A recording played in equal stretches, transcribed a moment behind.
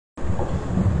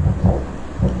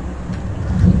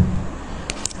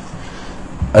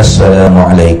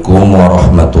Assalamualaikum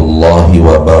warahmatullahi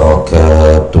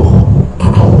wabarakatuh.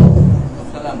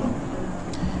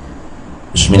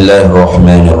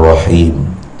 Bismillahirrahmanirrahim.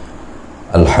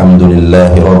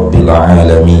 Alhamdulillahi rabbil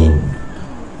alamin.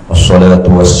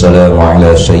 Wassalatu wassalamu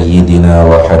ala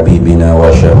sayyidina wa habibina wa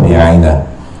syafi'ina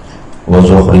wa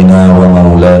zuhrina wa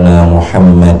maulana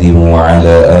Muhammadin wa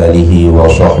ala alihi wa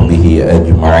sahbihi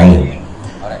ajma'in.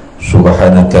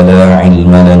 Subhanaka la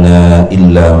ilma lana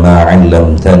illa ma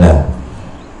 'allamtana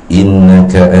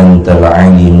innaka antal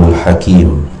alimul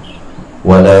hakim.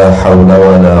 Wa la hawla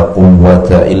wa la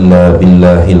quwwata illa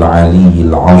billahil aliyyil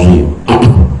azim.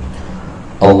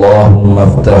 Allahumma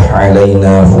iftah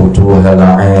 'alaina futuhal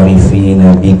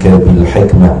 'arifin bika bil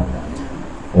hikmah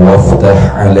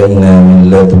waftah 'alaina min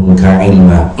ladunka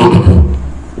 'ilma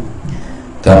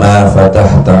kama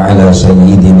fatahta ala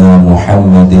sayyidina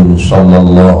Muhammadin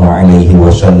sallallahu alaihi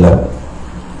wasallam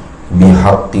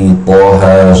bihaqqi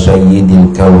Taha sayyidil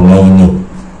kaunaini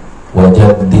wa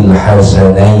jaddil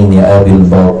hasanaini abil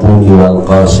batuli wal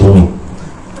qasimi.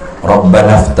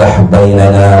 Rabbana aftah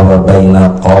bainana wa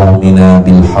baina qawmina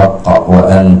bil haqq wa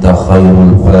anta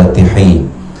khairul fatihin.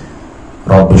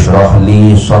 Rabbi shrah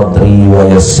li sadri wa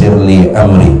yassir li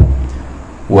amri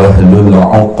wahlul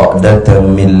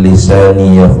 'uqdatan min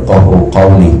lisani yafqahu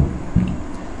qawli.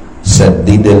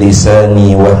 Saddid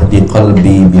lisani wahdi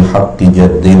qalbi bihaqqi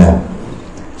jaddina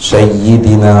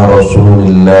sayyidina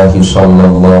Rasulillah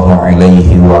sallallahu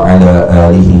alaihi wa ala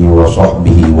alihi wa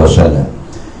sahbihi wa sallam.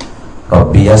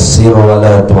 Rabbi yassir wa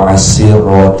la tu'assir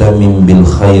wa tamim bil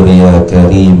khair ya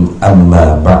karim,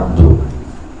 amma ba'du.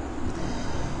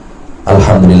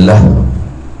 Alhamdulillah,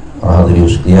 hadirin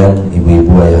sekalian,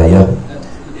 ibu-ibu, ayah-ayah,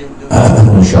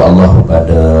 InsyaAllah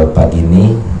pada pagi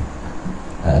ini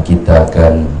kita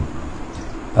akan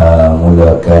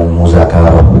mulakan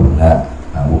muzakarah.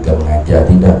 Bukan mengajar,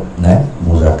 tidak.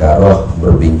 Muzakarah,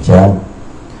 berbincang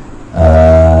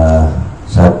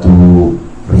satu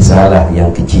risalah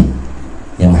yang kecil,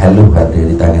 yang halus ada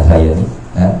di tangan saya ni.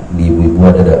 Di ibu-ibu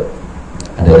ada tak?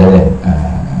 Ada.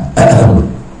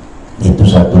 Itu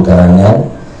satu karangan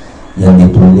yang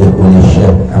ditulis oleh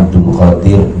Syekh Abdul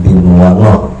Qadir bin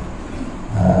Wangah,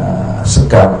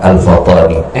 Sekam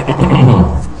Al-Fathoni.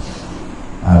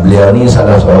 Beliau ni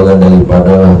salah seorang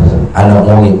daripada anak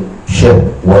murid Syekh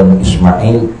Wan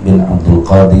Ismail bin Abdul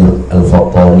Qadir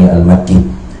Al-Fathoni Al-Makki,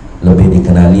 lebih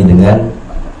dikenali dengan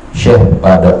Syekh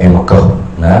pada Mekah.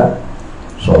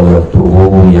 Seorang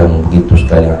guru yang begitu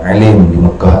sekali alim di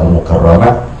Mekah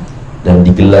Al-Mukarramah dan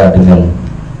digelar dengan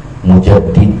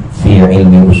mujaddid fi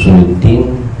ilmi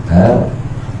usuluddin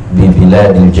bi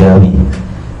biladil Jawi,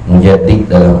 mujaddid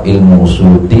dalam ilmu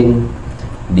usuluddin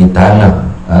di tanah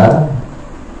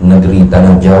negeri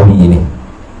tanah Jawi ini,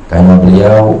 karena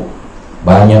beliau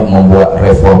banyak membuat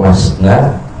reformis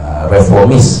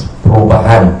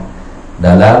perubahan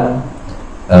dalam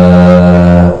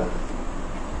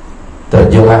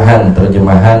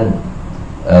terjemahan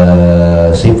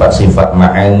sifat-sifat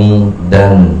ma'ani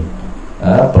dan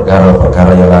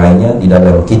perkara-perkara yang lainnya di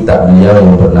dalam kitab beliau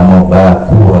yang bernama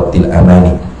Baquratil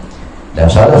Amani. Dan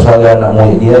salah anak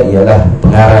murid dia ialah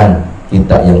pengarang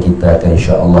kitab yang kita akan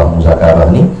insya-Allah muzakarah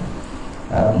ni.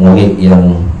 Murid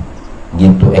yang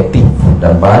begitu aktif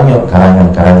dan banyak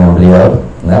karangan-karangan beliau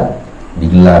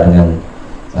digelar dengan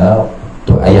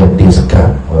Tok Ayah di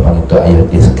Sekam, orang Tok Ayah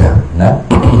di Sekam.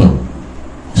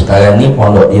 Sekarang ni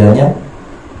pondok dianya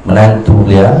menantu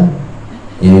beliau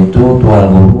iaitu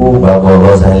Tuan Guru Baba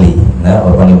Razali,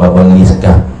 orang ni Baba Li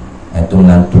Sekam. Itu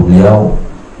menantu beliau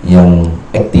yang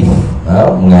aktif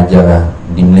mengajar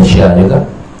di Malaysia juga.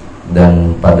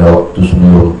 Dan pada waktu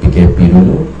sebelum PKP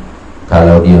dulu,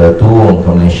 kalau dia turun ke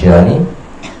Malaysia ni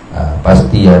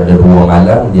pasti ada 2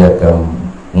 malam dia akan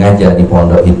mengajar di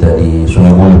pondok kita di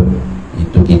Sungai Buloh.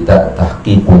 Itu kitab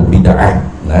Tahqiqul Bid'ah.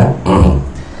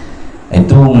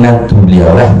 Itu menantu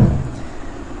beliau lah.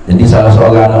 Jadi salah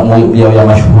seorang anak murid beliau yang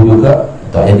masyhur juga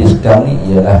tak jadi sekam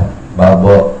ni ialah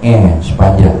Baba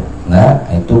sepanjang.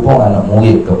 Itu pun anak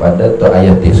murid kepada Tok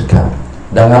Ayah di Sekam.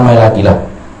 Dan ramai lagi lah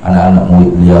anak-anak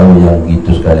murid beliau yang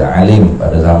begitu sekali alim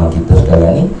pada zaman kita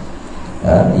sekarang ni,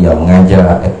 yang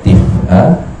mengajar aktif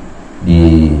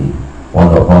di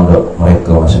pondok-pondok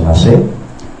mereka masing-masing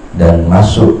dan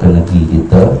masuk ke negeri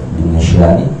kita di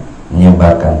Malaysia ni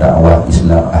menyebarkan dakwah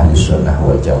Islam Ahli Sunnah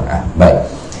wal Jamaah. Baik,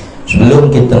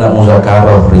 sebelum kita nak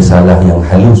muzakarah risalah yang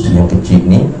halus yang kecil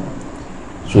ni,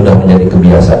 sudah menjadi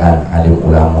kebiasaan alim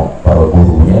ulama, para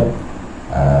gurunya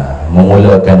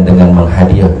memulakan dengan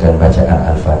menghadiahkan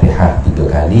bacaan Al-Fatihah 3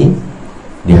 kali,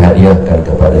 dihadiahkan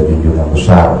kepada junjungan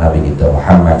besar Nabi kita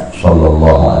Muhammad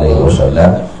sallallahu alaihi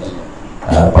wasallam,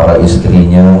 para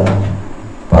isterinya,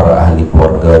 para ahli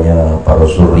keluarganya, para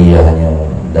zuriyahnya,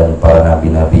 dan para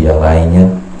nabi-nabi yang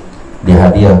lainnya.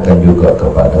 Dihadiahkan juga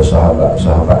kepada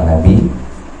sahabat-sahabat Nabi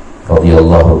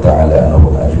radhiyallahu ta'ala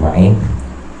anhum ajma'in,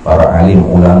 para alim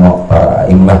ulama, para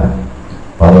a'immah,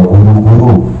 para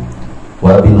guru-guru,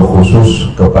 wabil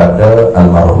khusus kepada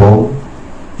almarhum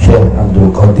Syekh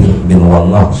Abdul Qadir bin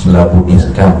Wallah selaku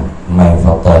Sekam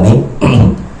Al-Fathoni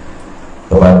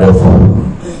kepada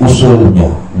usulnya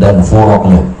dan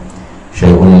furuknya.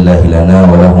 Syai'ulillahi lana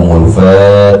wa lahumul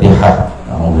Fatihah.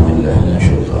 A'udzubillahi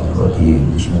minasyaitonir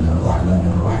rajim.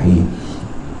 Bismillahirrahmanirrahim.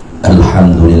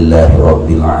 Alhamdulillahi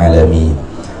rabbil alamin.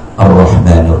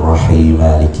 Ar-Rahmanir Rahim.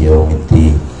 Maliki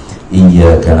yaumiddin.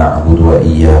 Iyyaka na'budu wa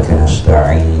iyyaka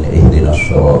nasta'in. Ihdinas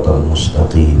shiratal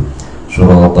mustaqim.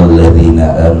 Shiratal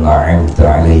ladzina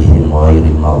an'amta 'alaihim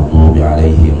ghairil maghdubi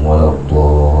 'alaihim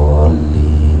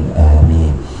waladdallin.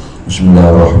 Amin.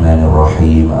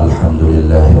 Bismillahirrahmanirrahim.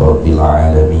 Alhamdulillahi rabbil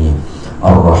alamin.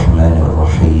 Ar-Rahmanir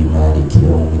Rahim. Maliki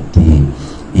yaumiddin.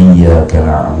 Iyyaka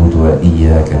na'budu wa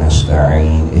iyyaka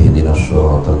nasta'in. Ihdinas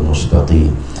shiratal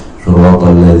mustaqim.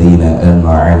 Shiratal ladzina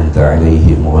an'amta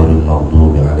 'alaihim ghairil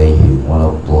maghdubi 'alaihim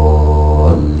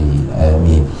waladdallin.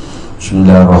 Amin.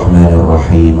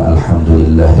 Bismillahirrahmanirrahim.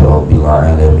 Alhamdulillahi rabbil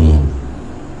alamin.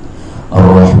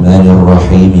 Ar-Rahmanir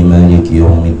Rahim. Maliki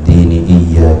yaumiddin.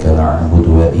 Iyyaka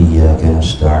na'budu wa iyyaka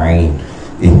nasta'in.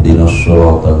 Ihdinas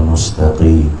shiratal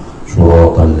mustaqim.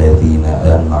 Shiratal ladzina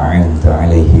an'amta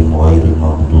 'alaihim ghairil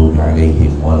maghdubi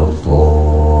 'alaihim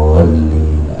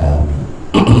waladdallin.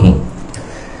 Amin.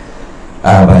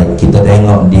 Baik, kita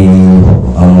tengok di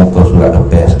muka surat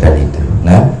depan sekali tu.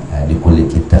 Nah, di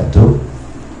kulit kitab tu.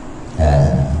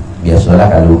 Biasalah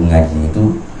kalau mengaji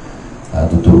itu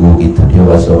tutup guru kita dia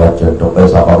biasa baca doa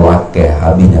sampai wakil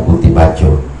habisnya kutip baca.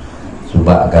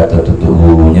 Sebab kata tutup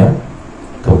gurunya,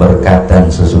 keberkatan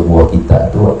sesebuah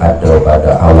kitab tu ada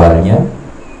pada awalnya,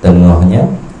 tengahnya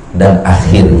dan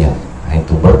akhirnya.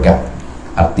 Itu berkat.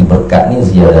 Arti berkat ni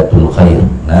ziyadatul khair.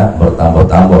 Nah,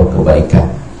 bertambah-tambah kebaikan.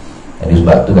 Jadi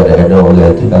sebab tu kadang-kadang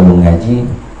orang itu kalau mengaji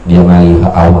dia mari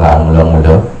awal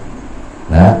mula-mula.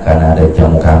 Nah, kerana ada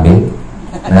jamu kambing.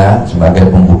 Nah,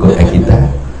 sebagai pembuka kita.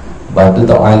 Lepas tu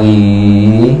tak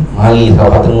mari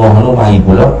sampai tengah tu mari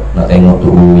pula nak tengok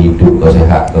tu hidup kau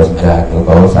sihat, kau sehat,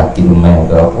 kau sakit memang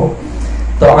ke apa.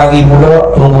 Tak mari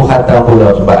pula tunggu khatam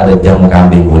pula sebab ada jamu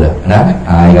kambing pula. Nah,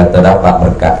 kata dapat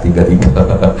berkat tiga-tiga.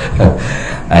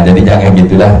 Jadi jangan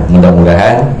gitulah.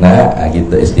 Mudah-mudahan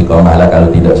kita istiqamah lah. Kalau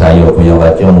tidak saya punya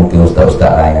baca, mungkin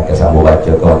ustaz-ustaz lain akan sambung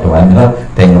baca ke macam mana.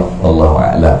 Tengok, Allahu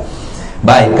a'lam.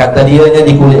 Baik, kata dianya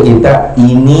di kulit kita,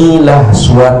 inilah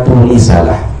suatu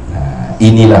risalah.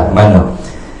 Inilah mana?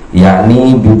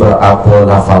 Yakni beberapa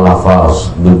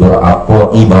lafaz-lafaz, beberapa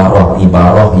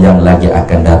ibarah yang lagi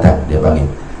akan datang. Dia panggil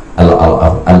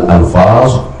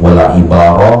al-alfaz wal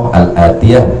ibarah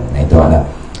al-atiyah. Nah, itu mana?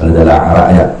 Kalau dalam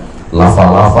Arab,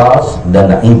 lafaz-lafaz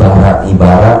dan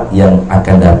ibarat-ibarat yang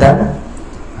akan datang.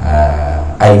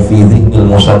 Ai fi dhikril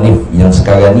musannif, yang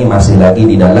sekarang ni masih lagi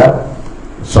di dalam,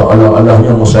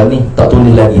 seolah-olahnya musannif tak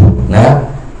tulis lagi. Nah,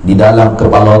 di dalam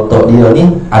kepala otak dia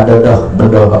ni ada dah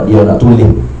benda dia nak tulis,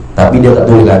 tapi dia tak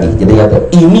tulis lagi. Jadi kata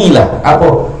inilah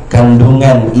apa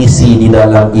kandungan isi di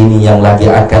dalam ini yang lagi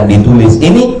akan ditulis.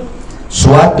 Ini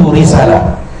suatu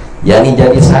risalah, yakni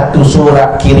jadi satu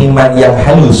surat kiriman yang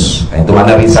halus. Itu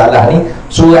mana risalah ni,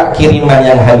 surat kiriman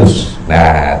yang halus.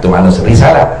 Nah, itu mana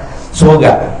risalah,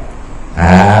 surat.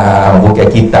 Bukan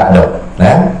kitab dah.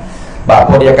 Nah,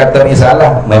 apa dia kata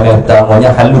risalah? Memang tamanya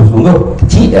halus sungguh,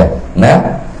 kecil dah. Nah,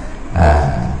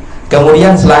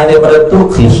 kemudian selain daripada itu,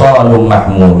 khisalun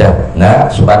mahmudah. Nah,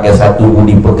 sebagai satu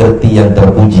budi pekerti yang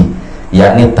terpuji,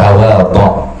 yakni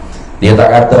tawadhu. Dia tak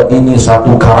kata ini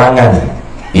satu karangan,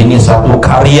 ini satu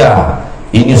karya,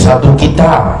 ini satu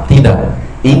kitab. Tidak.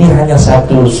 Ini hanya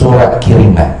satu surat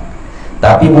kiriman.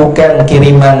 Tapi bukan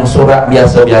kiriman surat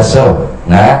biasa-biasa.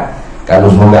 Nah, kalau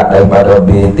surat daripada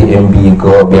BTMB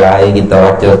ke BI kita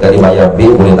baca sekali bayar B,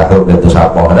 boleh tahu dia tu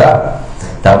siapa dah.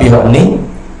 Tapi hak ni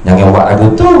jangan buat lagu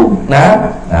tu.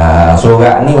 Nah,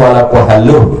 surat ni walaupun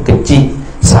halus, kecil,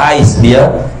 saiz dia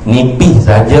nipis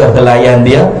saja helaian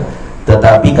dia,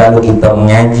 tetapi kalau kita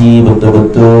mengaji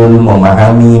betul-betul,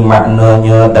 memahami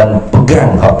maknanya dan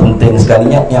pegang hak penting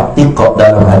sekalinya, i'tiqad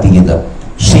dalam hati kita,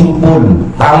 simpul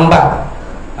tambah,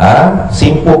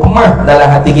 simpul kemah dalam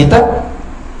hati kita,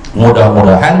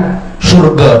 mudah-mudahan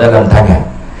syurga dalam tangan.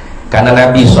 Karena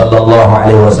Nabi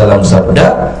SAW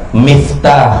sabda,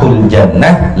 miftahul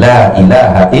jannah la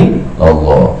ilaha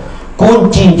illallah.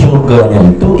 Kunci syurganya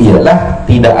itu ialah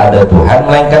tidak ada Tuhan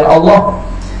melainkan Allah.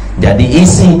 Jadi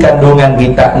isi kandungan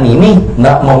kitab ni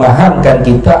nak memahamkan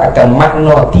kita akan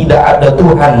makna tidak ada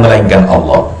Tuhan melainkan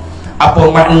Allah.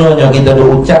 Apa maknanya kita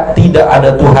berucap tidak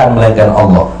ada Tuhan melainkan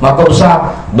Allah? Maka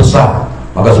besar.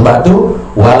 Maka sebab tu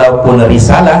walaupun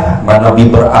risalah mana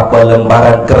beberapa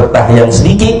lembaran kertas yang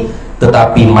sedikit,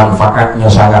 tetapi manfaatnya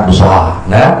sangat besar.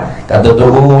 Nah, kata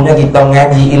turunya kita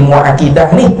mengaji ilmu akidah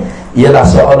ni ialah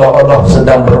seolah-olah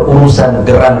sedang berurusan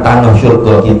geran tanah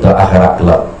syurga kita akhirat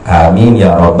kelak. Amin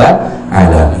ya rabbal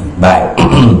alamin. Baik.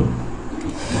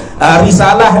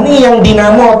 Risalah ni yang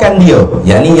dinamakan dia,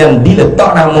 yakni yang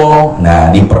diletak nama, nah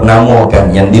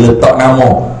dipernamakan, yang diletak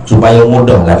nama supaya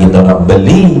mudahlah kita nak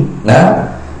beli. Nah,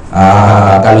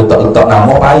 kalau tak letak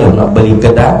nama payah nak beli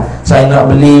kedai. Saya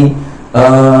nak beli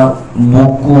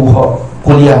buku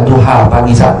kuliah duha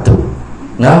pagi satu.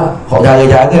 Nah, hok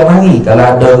jaga-jaga mari. Kalau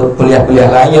ada kuliah-kuliah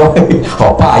lain,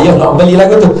 hok payah nak beli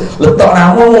lagu tu. Letak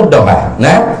nama mudah lah.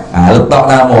 Nah, letak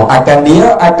nama.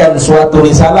 Akan suatu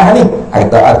risalah ni.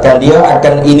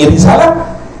 Akan ini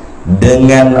risalah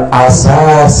dengan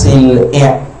asasil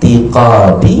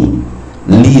i'tiqadi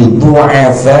li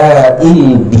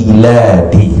du'afa'il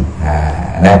biladi.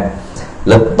 Nah,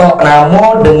 letak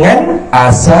nama dengan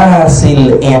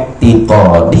asasil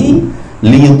i'tiqadi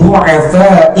li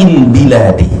du'afa'il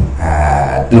biladi.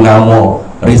 Itu nama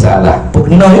risalah.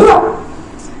 Kena juga.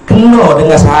 Kena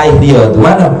dengan sahih dia tu.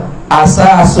 Mana?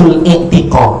 Asasul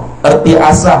i'tiqad. Erti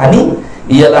asah ni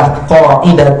ialah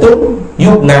qa'idatun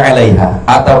yubna 'alaiha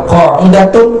atau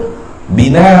qa'idatun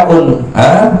bina'un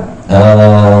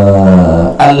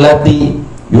allati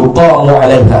yuqamu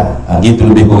 'alaiha. Gitu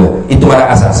lebih kurang. Itu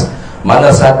mana asas.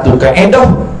 Mana satu kaedah,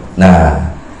 nah,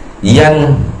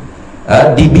 yang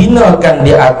dibinakan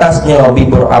di atasnya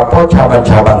beberapa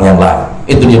cabang-cabang yang lain.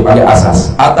 Itu dia panggil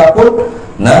asas. Ataupun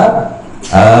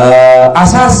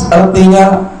asas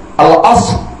artinya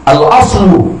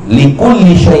al-aslu li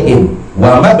kulli syai'in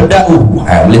wa mabda'uhu.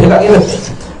 Boleh juga gitu.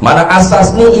 Mana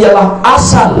asas ni ialah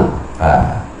asal.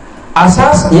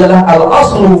 Asas ialah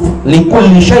al-aslu li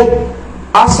kulli syai',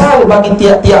 asal bagi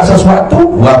tiap-tiap sesuatu,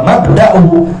 wa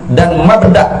mabda'uhu, dan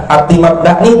mabda', arti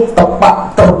mabda' ni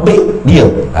tempat terbit dia.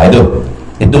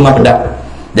 Itu mabda'.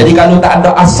 Jadi kalau tak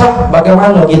ada asas,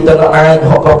 bagaimana kita nak naik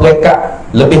hak peringkat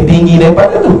lebih tinggi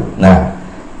daripada tu? Nah,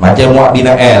 macam muak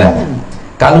bina'ah lah.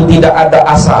 Kalau tidak ada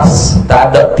asas,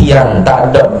 tak ada tiang,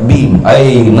 tak ada bim,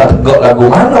 nak tegak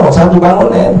lagu mana satu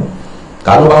bangunan?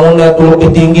 Kalau bangunan tu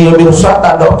lebih tinggi, lebih besar,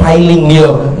 tak ada piling dia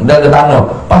dari tanah,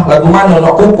 lagu mana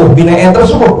nak kukuh binaan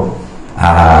tersebut?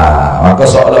 Maka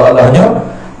seolah-olahnya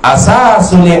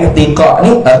asasul i'tiqad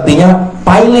ni artinya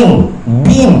piling,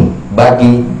 bim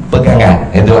bagi pegangan.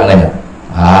 Itu maknanya.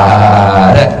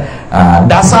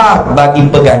 Dasar bagi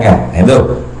pegangan.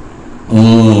 Itu.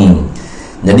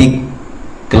 Jadi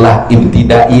kelas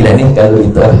ibtidai lah ni kalau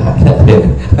kita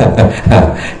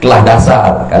kelas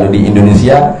dasar. Kalau di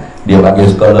Indonesia dia panggil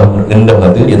sekolah rendah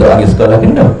tu, dia tak panggil sekolah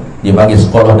rendah, dia panggil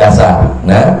sekolah dasar.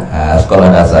 Sekolah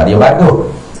dasar dia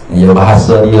bagus. Dia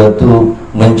bahasa dia tu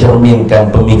mencerminkan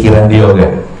pemikiran dia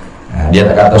kan. Dia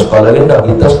tak kata sekolah rendah,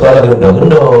 kita sekolah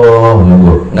rendah.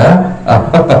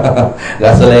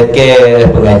 Rasa lekeh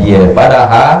pengajian.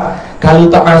 Padahal kalau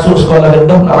tak masuk sekolah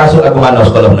rendah, nak masuk lagu mana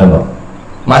sekolah menengah?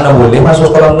 Mana boleh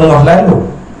masuk sekolah menengah selalu?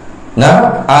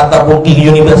 Ataupun pergi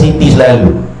universiti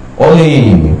selalu.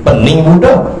 Pening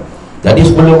budak. Jadi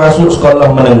sebelum masuk sekolah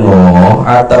menengah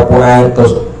ataupun ke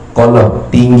sekolah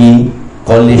tinggi,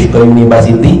 college ke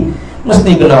universiti,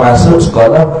 mesti kena masuk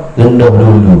sekolah rendah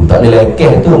dulu. Tak boleh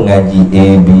lekeh tu ngaji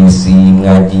ABC,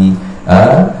 ngaji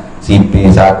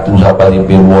CP1 sampai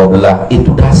CP12.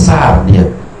 Itu dasar dia.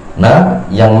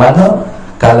 Yang mana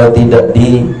kalau tidak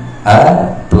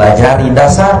pelajari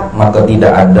dasar, maka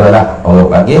tidak adalah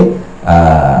orang panggil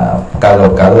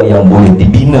kalau yang boleh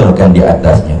dibinakan di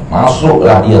atasnya.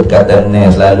 Masuklah dia kata ni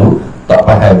selalu tak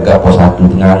faham ke apa satu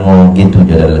tengah gitu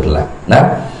je dalam kelas.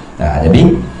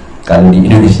 Jadi kalau di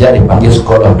Indonesia dipanggil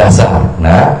sekolah dasar.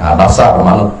 Dasar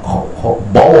mana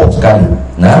bawah sekali.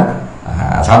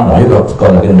 Sama juga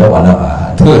sekolah rendah mana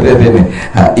tu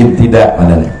ibtida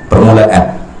mana ni permulaan.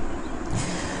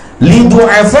 Li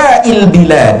du'afa'il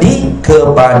biladi,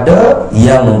 kepada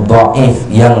yang dhaif,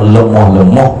 yang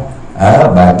lemah-lemah,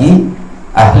 bagi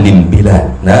ahli bilad,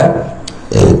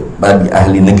 bagi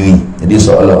ahli negeri. Jadi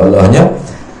seolah-olahnya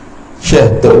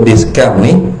Syekh Sekam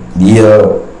ni dia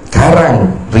karang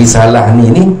risalah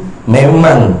ni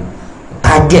memang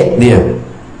target dia,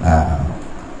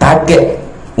 target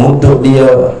untuk dia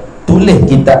tulis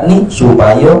kitab ni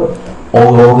supaya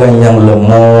orang yang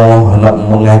lemah nak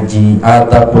mengaji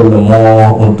ataupun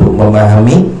lemah untuk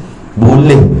memahami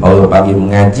boleh orang panggil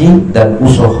mengaji dan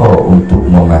usaha untuk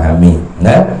memahami.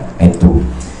 Nah, itu.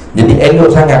 Jadi elok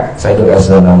sangat saya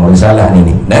rasa nama risalah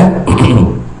ni. Nah.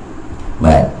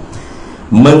 Baik.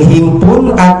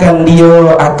 Menghimpun akan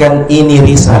ini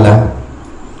risalah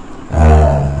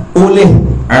oleh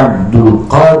Abdul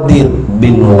Qadir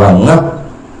bin Wangah.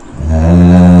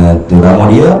 Itu nama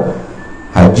dia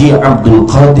Haji Abdul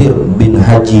Qadir bin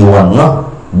Haji Wangah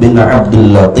bin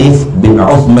Abdul Latif bin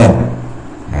Uthman.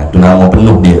 Itu nama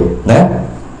penuh dia. Nah,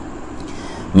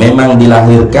 memang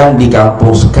dilahirkan di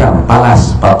kampung Sekam,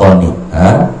 Palas Fathoni.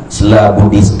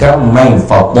 Selabudi Sekam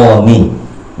Maybank.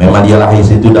 Memang dia lahir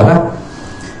situ dah lah.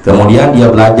 Kemudian dia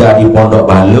belajar di Pondok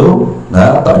Balu,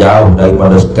 tak jauh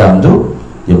daripada Sekam tu.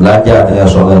 Dia belajar dengan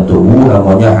seorang tuku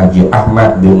namanya Haji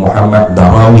Ahmad bin Muhammad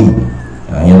Darawi,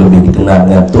 yang lebih dikenal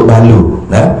dengan Tok Balu.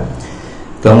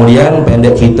 Kemudian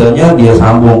pendek ceritanya dia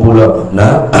sambung pula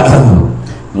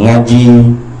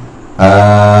mengaji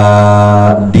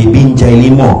di Binjai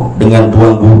Limo dengan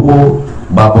tuan guru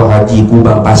Bapa Haji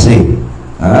Kubang Pasir.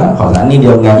 Kalau ni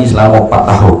dia mengaji selama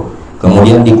 4 tahun.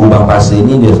 Kemudian di Kubang Pasir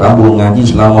ini dia sambung mengaji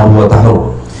selama 2 tahun.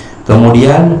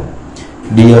 Kemudian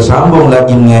dia sambung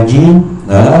lagi mengaji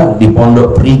di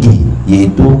Pondok Perigi,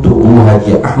 iaitu Tuku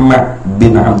Haji Ahmad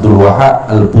bin Abdul Wahab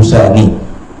Al-Pusani.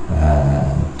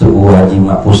 Tuku Haji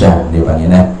Mak Pusan dia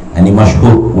panggil. Ini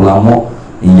masyhur ulama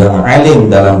yang alim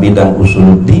dalam bidang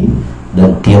usuluddin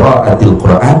dan qiraatil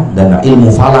Quran dan ilmu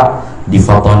falak di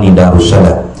Fathoni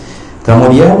Darussalam.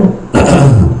 Kemudian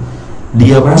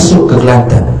dia masuk ke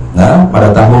Kelantan.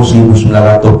 Pada tahun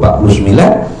 1949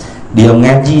 dia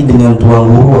mengaji dengan tuan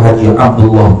guru Haji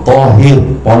Abdullah Tahir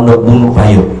Pondok Gunung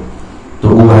Payung.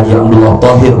 Tuan Haji Abdullah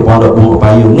Tahir Pondok Gunung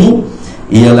Payung ni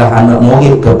ialah anak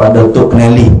murid kepada Tok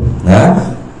Kenali.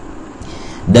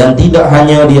 Dan tidak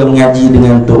hanya dia mengaji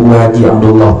dengan Tuan Haji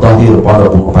Abdullah Tahir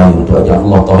Pondok Gunung Payung. Tuan Haji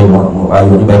Abdullah Tahir Pondok Gunung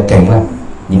Payung ni baikkan lah.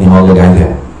 Ini orang gaya.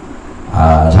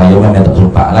 Saya memang tak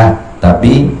sempat lah.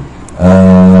 Tapi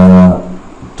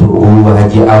Tuan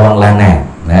Haji Awang Lanai,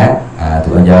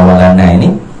 Tuan Haji Awang Lanai ni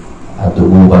Tuan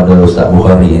guru pada Ustaz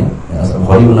Bukhari. Ustaz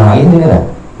Bukhari pernah hari ni lah.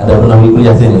 Ada pernah pergi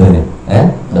kuliah sini ni?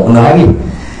 Tak pernah lagi.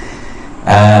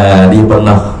 Dia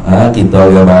pernah kita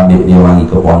orang ambil dia wangi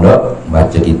ke pondok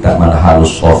baca kitab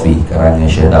Manhalus Sufi karangan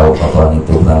Syekh Al-Fathoni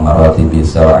itu tentang maratibis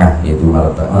sawa'ah, iaitu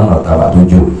martabat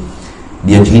 7.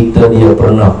 Dia cerita dia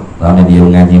pernah lama dia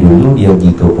mengaji dulu, dia pergi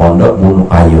ke pondok Gunung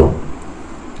Payung.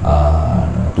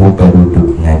 Tupai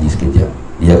duduk ngaji sekejap.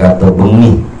 Dia kata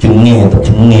bengi cengengnya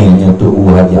tu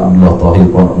Haji Abdullah Tahir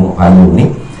Pondok Gunung Payung ni,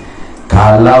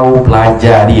 kalau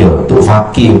pelajar dia tu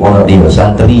fakir pondok dia,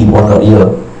 santri pondok dia,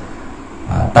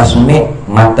 tasmik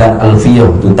matan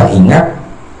alfiyah tu tak ingat,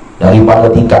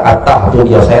 daripada tingkat atas tu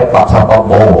dia sepak sampai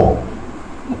bawah.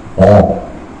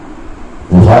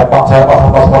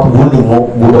 Sepak guling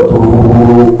budak tu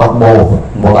pas bawah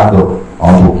tangga.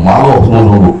 Malu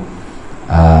semua.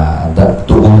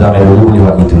 Tu zaman dulu boleh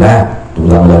buat gitulah. Tu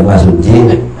zaman dulu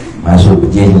masuk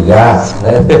je juga.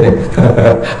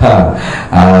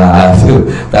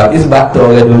 Tapi sebab tu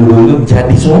orang dulu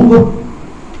jadi sungguh.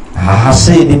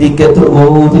 Hasil didikat tu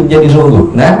jadi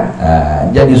sungguh.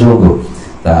 Jadi sungguh.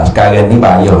 Sekarang ni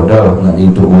payah dah nak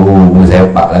jadi tu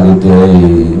sepak lagu tu.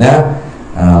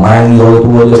 Mari orang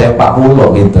tua je sepak pula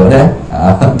kita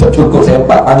tak cukup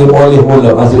sepak, panggil boleh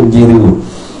pula masuk je dulu.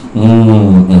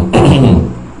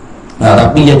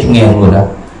 Tapi dia cengeng dulu dah.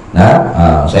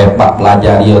 Sepak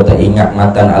pelajar dia tak ingat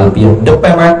matan alfiyah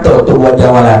depan mata tu wajah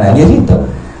walana dia cerita.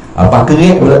 Apa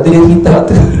kerik berarti dia cerita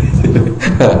tu.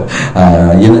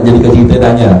 Dia nak jadi cerita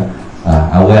tanya,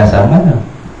 awal asal mana?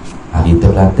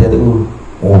 Kita Kelantan tu.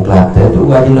 Kelantan tu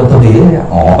Haji Abdullah Tahir.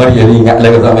 Dia ingat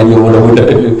lagi sama dia muda-muda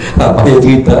dulu. Apa dia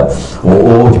cerita?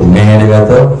 Cengeng dia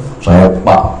kata.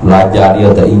 Sepak pelajar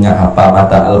dia tak ingat apa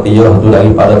matan alfiyah tu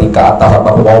daripada tingkat atas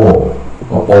sampai ke bawah.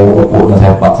 Pokok-pokok yang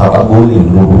sepak guling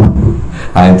dulu.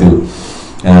 Itu.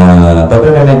 Tapi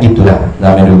memang gitulah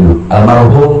zaman dulu.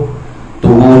 Almarhum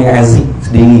Tuhu ni Aziz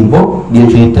sendiri pun dia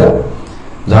cerita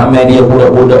zaman dia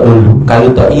budak-budak dulu,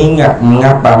 kalau tak ingat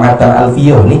mengapa matan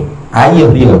alfiyah ni, ayah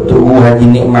dia Tuhu Haji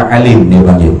Nikmat Alim dia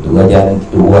panggil. Tuhu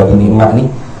Haji Nikmat ni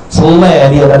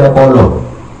selai dia tak ada kolor.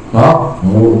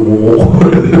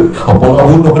 Apa nak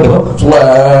bunuh dia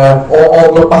selai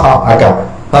lepas akal.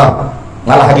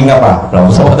 Ngalah lagi ngapa? Kalau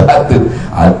sama tak tu.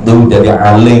 Tu jadi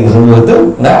aling semua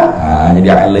tu. Jadi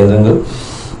aling semua.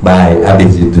 Baik,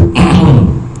 habis itu.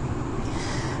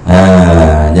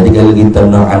 Jadi kalau kita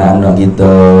nak anak-anak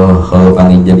kita kalau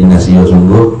panggil jadi nasihat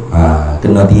sungguh,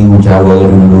 kena tiru cara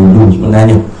dulu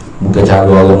sebenarnya. Bukan cara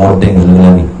orang moden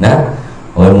sebenarnya ni.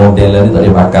 Orang moden lah ni tak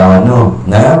boleh pakai mana.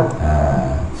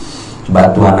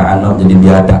 Sebab tu anak-anak jadi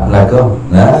biadab lah kau.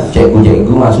 Nah,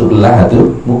 cikgu-cikgu masuk kelas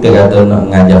tu bukan kata nak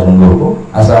mengajar sungguh pun.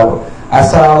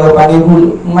 Asal orang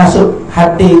panggil masuk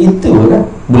hati itu kan.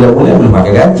 Bulan-bulan boleh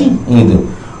pakai gaji gitu.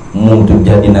 Mu tu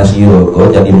jadi nasio kau,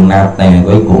 jadi menatai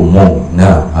kau ikut mu.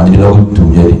 Nah, ada lagu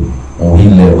tu jadi. Oh,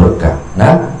 hilang berkah.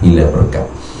 Nah, hilang berkah.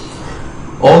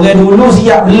 Orang dulu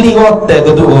siap beli hotel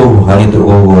ke tu. Oh, hari tu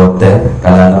hotel.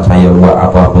 Kalau anak saya buat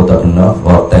apa-apa tak kena,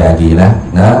 hotel lagi lah.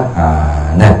 Nah,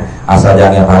 asal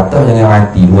jangan patah, jangan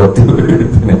mati dua tu.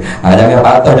 Jangan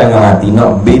patah, jangan mati.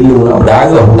 Nak bilu, nak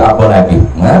berdarah pun tak apa lagi.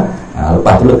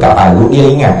 Lepas tu lekat paru dia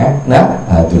ingat.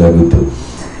 Tu lagu tu.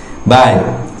 Baik.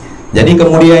 Jadi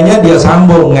kemudiannya dia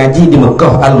sambung mengaji di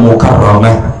Mekah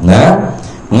Al-Mukarramah.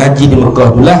 Mengaji di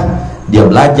Mekah itulah dia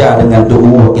belajar dengan Tok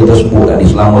Guru kita sebut tadi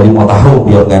selama 5 tahun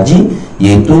dia mengaji,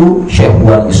 iaitu Syekh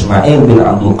Wan Ismail bin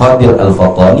Abdul Qadir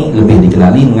Al-Fathoni, lebih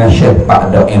dikenali dengan Syekh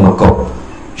Pada Mekah.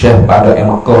 Syekh Pada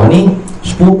Mekah ni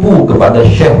sepupu kepada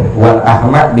Syekh Wan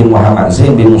Ahmad bin Muhammad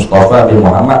Zain bin Mustafa bin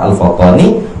Muhammad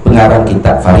Al-Fathoni, pengarang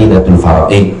kitab Faridatul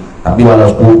Faraid. Tapi walau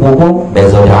sepupu pun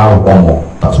beza jauh umur,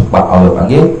 tak sempat Allah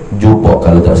panggil jumpa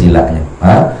kalau tak silapnya.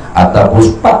 Ataupun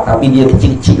sepat tapi dia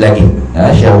kecil-kecil lagi.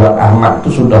 Syekh Wan Ahmad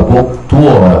tu sudah pun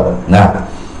tua.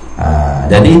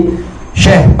 Jadi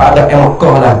Syekh Pada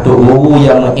Mekah lah Tok Guru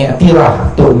yang mengiktiraf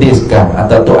Tok Diskam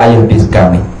atau Tok Ayah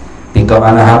Diskam ni. Ketika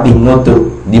mana habis menutup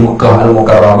di Mekah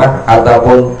Al-Mukarramah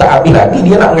ataupun tak habis lagi,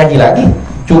 dia nak mengaji lagi,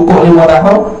 cukup 5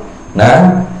 tahun.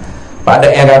 Pada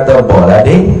yang kata bola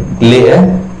deh pelik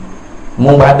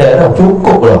mu pada dah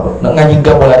cukup dah, nak ngaji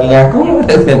gapo lagi dengan aku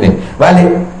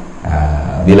balik.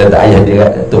 Bila tak ayah dia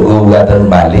Tok Guru kata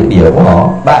balik, dia pun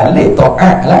balik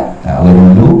taat lah.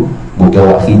 Orang dulu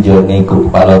bukan buat hijau ni ikut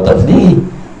kepala tak sendiri,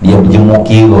 dia berjemuk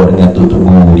kira dengan Tok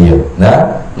Guru dia.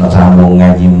 Nak sambung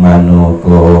ngaji mana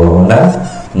ko, nak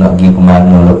pergi ke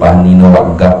mana lepas ni, nak buat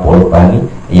gapo lepas ni,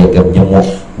 ia akan berjemuk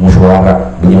mesyuarat,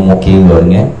 berjemuk kira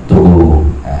dengan Tok Guru.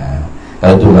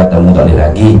 Kalau tu kata mu tak boleh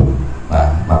lagi,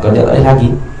 maka dia tak boleh lagi.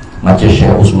 Macam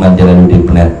Syekh Usman Jalaluddin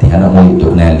Penanti, anak murid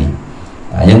Tok Nali,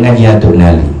 yang ngaji Tok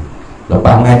Nali,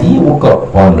 lepas ngaji buka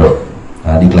pondok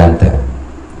di Kelantan,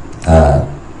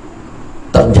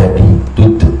 tak jadi,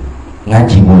 tutup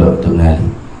ngaji pula Tok Nali.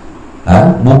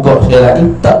 Buka sekali lagi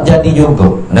tak jadi juga.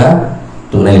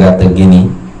 Tok Nali kata gini,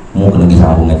 mu kena pergi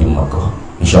sambung ngaji Mekah,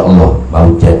 InsyaAllah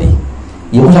baru jadi.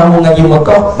 Dia pun sambung ngaji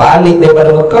Mekah, balik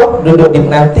daripada Mekah, duduk di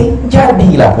Penanti,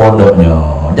 jadilah pondoknya.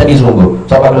 Jadi sungguh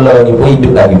sampai kalau ni pun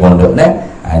hidup lagi pondok.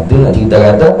 Itu nak cerita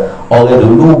kata orang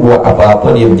dulu buat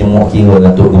apa-apa dia berjemuk kira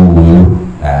dengan Tok Guru.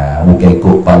 Bukan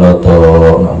ikut kepala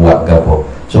tok nak buat ke apa.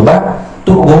 Sebab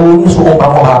Tok Guru ni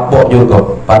seumpama bapak juga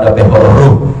pada pihak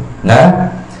roh.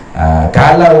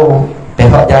 Kalau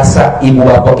pihak jasad ibu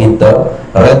bapa kita,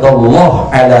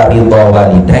 redallah ala ridha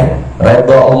walidain,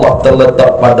 redha Allah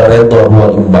terletak pada redha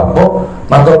dua ibu bapa,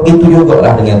 maka begitu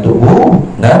jugalah dengan Tok Guru.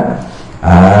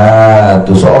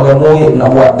 Tu seorang murid nak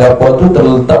buat gapo tu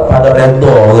terletak pada redha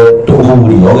orang Tok Guru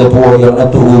dia, orang tua yang nak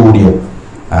Tok Guru dia.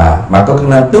 Maka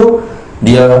kena tu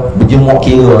dia berjemuk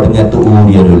kira dengan Tok Guru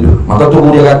dia dulu. Maka Tok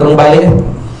Guru dia kata balik.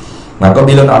 Maka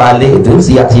bila nak balik tu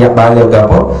siap-siap balik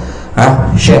gapo.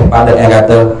 Syekh Pada yang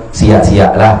kata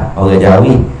siap-siap lah orang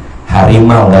Jawi,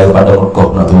 harimau daripada Mekah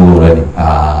nak turun ni.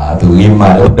 Tu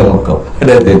rimau daripada Mekah.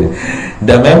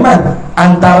 Dan memang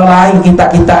antara lain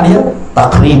kitab-kitab dia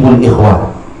Taqribul Ikhwan,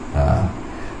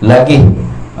 lagi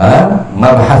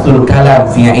Mabhasul Kalam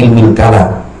fi Ilmil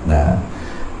Kalam,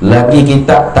 lagi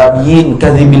kitab Tabyin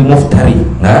Kadhibil Muftari,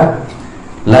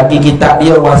 lagi kitab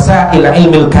dia Wasail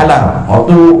Ilmil Kalam.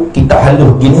 Tu kitab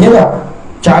halus gini lah,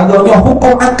 caranya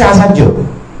hukum akal saja.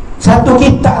 Satu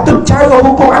kitab tu cara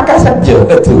hukum akal saja.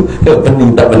 Tu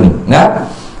pening tak pening.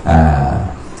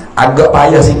 Agak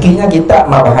payah sikitnya kitab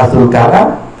Mabhasul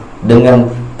Kalam dengan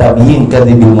Tabyin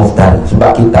Kadhibil Muftari,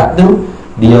 sebab kitab tu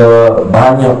dia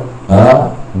banyak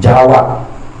jawab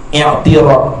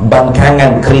i'tiraf,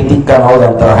 bangkangan, kritikan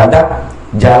orang terhadap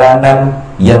jalanan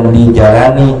yang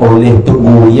dijalani oleh Tok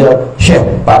Guru Syekh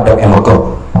Pada Mekah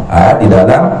di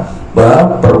dalam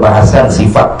perbahasan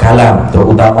sifat kalam,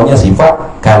 terutamanya sifat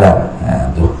kalam.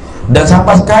 Dan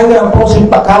sampai sekarang pun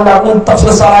sifat kalam ni tak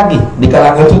selesai lagi di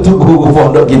kalangan Tok Guru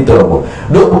pondok kita pun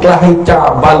duk berkelahi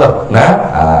cap balak.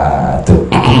 Tu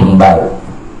baik.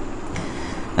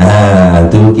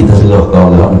 Tu kita suruh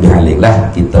kau Allah lebih halik lah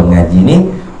kita mengaji ni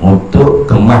untuk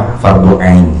kemah fardu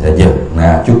ain saja.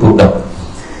 Cukup dah.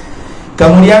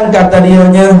 Kemudian kata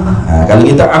dianya, kalau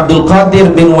kita Abdul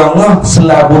Qadir bin Wangah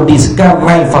selabu diskam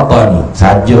Al-Fathoni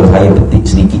saja, saya petik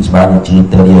sedikit sebanyak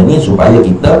cerita dia ni supaya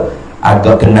kita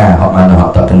agak kenal hak mana hak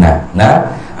tak kenal.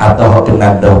 Atau hak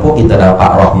kenal dah pun kita dapat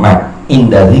rahmat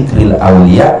inda zikril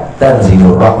awliya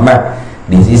tanzilur rahmah.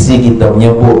 Di sisi kita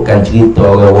menyebutkan cerita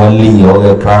orang wali,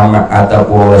 orang keramat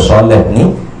ataupun orang soleh ni,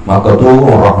 maka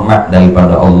turun rahmat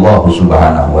daripada Allah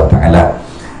Subhanahu wa taala.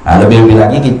 Lebih-lebih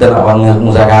lagi kita nak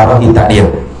muzakarah kita dia.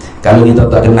 Kalau kita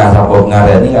tak kenal siapa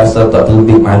pengarah ni, rasa tak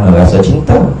terbit mana rasa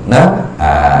cinta.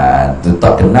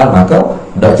 Tak kenal maka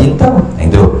tak cinta.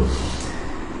 Itu.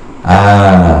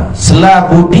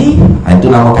 Selabudi, itu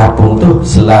nama kampung tu.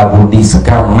 Selabudi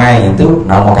Sekam itu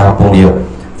nama kampung dia.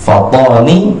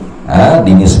 Fathoni,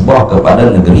 dinisbah kepada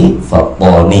negeri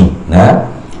Fathoni.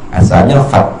 Asalnya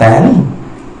Fattani,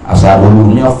 asal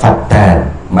dulunya Fattan,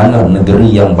 mana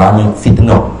negeri yang banyak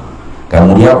fitnah.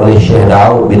 Kemudian oleh Syekh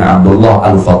Daud bin Abdullah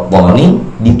Al-Fathoni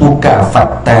ditukar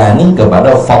Fattani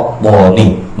kepada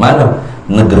Fathoni, mana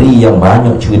negeri yang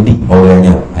banyak cerdik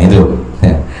orangnya. Itu.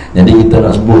 Jadi kita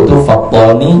nak sebut tu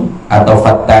Fathoni atau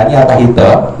Fattani atau kita.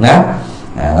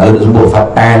 Kalau disebut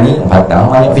Fattani,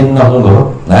 Fattan banyak fitnah sungguh.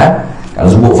 Kalau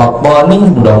sebut Fathoni,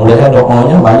 mudah-mudahan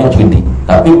doanya banyak cerdik.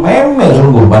 Tapi memang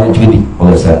sungguh banyak cerdik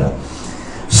oleh sana.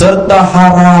 Serta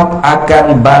harap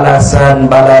akan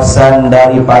balasan-balasan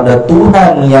daripada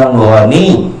Tuhan yang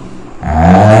Ghani.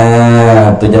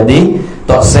 Tu jadi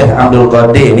Tok Syekh Abdul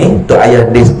Qadir ni, Tok ayah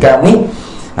Sekam ni,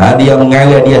 dia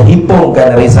mengarah, dia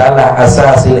hipungkan risalah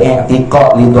Asasul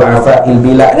i'tiqad li du'afa'il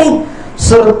bilad ni,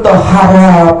 serta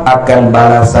harap akan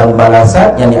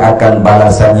balasan-balasan, yang akan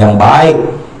balasan yang baik.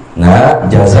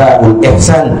 Jazaul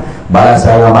ihsan,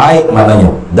 balasan yang baik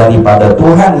maknanya daripada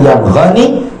Tuhan yang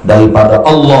Ghani, daripada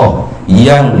Allah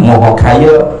yang Maha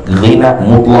Kaya, ghina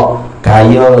mutlak,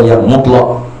 kaya yang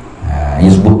mutlak. Ia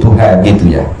sebut Tuhan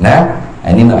gitu ya.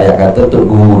 Ini nak ayat kata Tok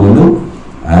Guru dulu.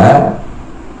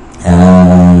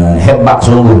 Hebat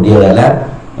sungguh dia dalam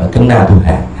kenal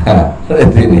Tuhan.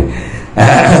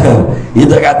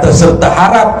 Itu kata serta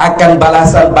harap akan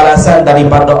balasan-balasan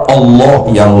daripada Allah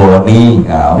yang Ghani.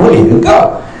 Boleh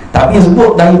juga, tapi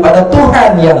sebut daripada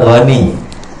Tuhan yang Ghani.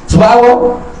 Sebab apa?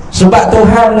 Sebab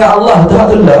Tuhan dengan Allah tu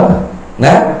Allah.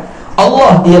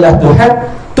 Allah ialah Tuhan,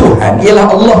 Tuhan ialah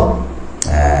Allah.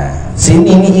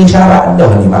 Sini ni isyarat dah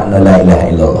ni makna la ilaha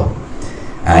illallah.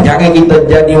 Jangan kita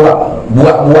jadi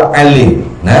buat alim.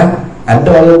 Ada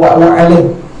orang buat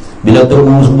alim. Bila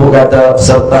Tuhan sebut kata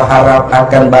serta harap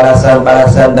akan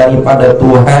balasan-balasan daripada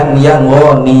Tuhan yang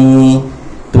Ghani,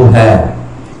 Tuhan,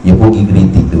 dia pergi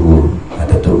kritik tu.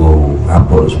 Ada tu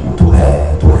apa sebut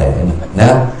Tuhan ni.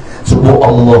 Sebut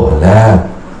Allah lah.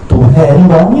 Tuhan ni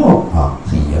banyak.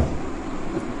 Siap.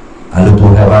 Kalau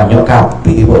Tuhan banyak,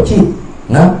 kapik buat cik.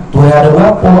 Tuhan ada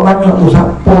berapa banyak tu?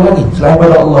 Siapa lagi selain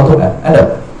pada Allah Tuhan? Ada?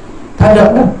 Tak ada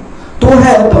kan?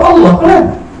 Tuhan tu Allah kan?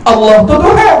 Allah tu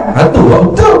Tuhan. Tu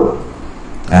betul.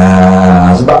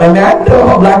 Sebab memang ada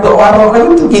belakang warok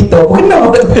lagi tu, kita pun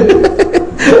kenal.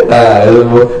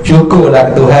 Syukurlah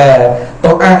ke Tuhan,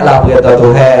 taatlah perkata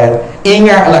Tuhan,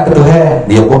 ingatlah ke Tuhan.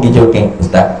 Dia pun pergi joking,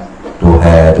 Ustaz,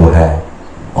 Tuhan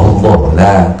Allah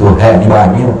lah, Tuhan ni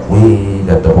banyak. Weh,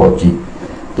 kata pocik,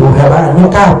 Tuhan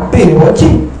banyak kapir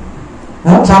pocik.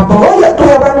 Siapa ayat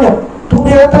Tuhan banyak? Tu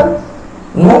dia kata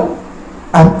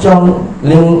acong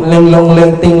ling long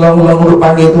ting long duk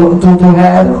panggil tu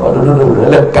Tuhan. Duduk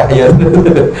lekah ya.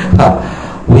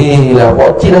 Weh lah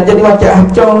pocik dah jadi macam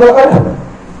acong dah kan.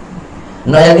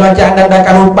 Nak jadi macam anda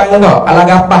dah rupai ke? Ala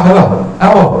gapah ke?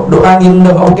 Apa? Duk panggil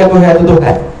benda bukan Tuhan tu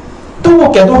Tuhan. Tu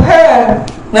bukan Tuhan.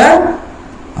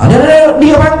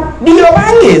 Dia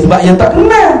panggil sebab dia tak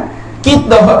kenal.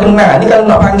 Kita tak kenal. Ni kalau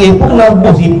nak panggil pun kena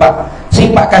buh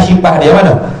sifat kasyifah dia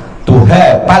mana?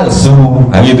 Tuhan palsu.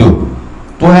 Gitu.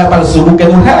 Tuhan palsu bukan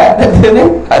Tuhan.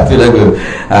 Itu lagu.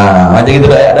 Macam kita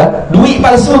dah ayat dah. Duit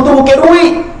palsu tu bukan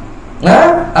duit.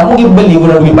 Mungkin beli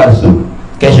guna duit palsu.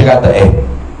 Kesha kata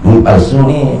duit palsu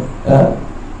ni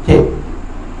cik,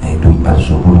 duit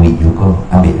palsu pun duit juga,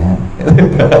 ambil kan.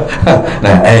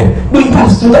 Duit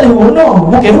palsu tak ada guna,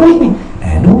 bukan duit ni.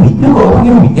 Duit juga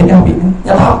panggil duit, jadi ambil kan.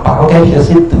 Yang apa kau kesha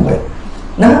situ kan.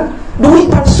 Duit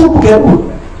palsu bukan duit,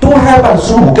 Tuhan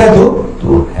palsu bukan tu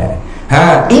Tuhan.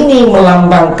 Ini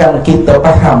melambangkan kita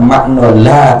faham makna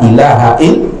la ilaha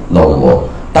illallah.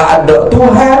 Tak ada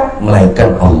Tuhan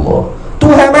melainkan Allah.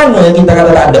 Tuhan mana yang kita kata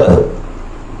tak ada tu?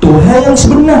 Tuhan yang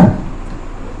sebenar.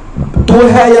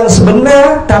 Tuhan yang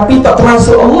sebenar tapi tak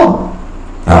termasuk Allah.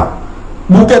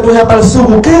 Bukan Tuhan palsu,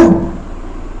 bukan.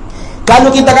 Kalau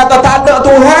kita kata tak ada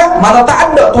Tuhan, mana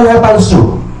tak ada Tuhan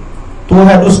palsu.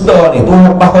 Tuhan dusta ni,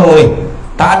 Tuhan bohong ni.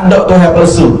 Tak ada Tuhan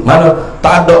palsu. Mana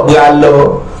tak ada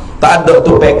berhala, tak ada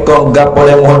tu pekong gapo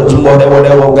demo semua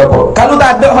demo gapo. Kalau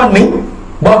tak ada hon ni,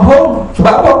 bohong.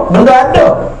 Sebab apa? Benda ada.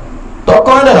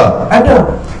 Tokoh ada tak? Ada.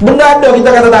 Benda ada kita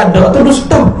kata tak ada, tu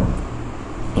dusta.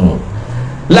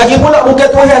 Lagi pula bukan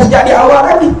Tuhan sejak di awal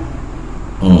tadi.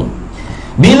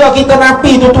 Bila kita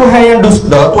nafi tu Tuhan yang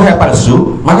dusta, Tuhan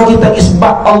palsu, maka kita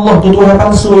isbat Allah tu Tuhan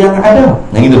palsu yang ada.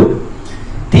 Yang gitu.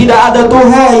 Tidak ada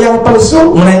Tuhan yang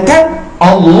palsu melainkan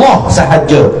Allah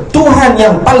sahaja, Tuhan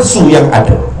yang palsu yang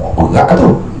ada. Enggak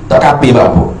tu. Tak kapi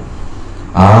apa.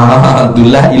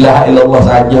 Itulah ilaha illallah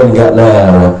sahaja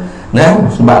enggaklah. Nah,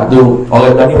 sebab tu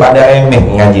orang tadi pada remeh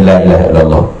ngaji la ilaha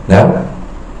illallah. Nah.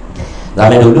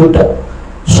 Zaman dulu tak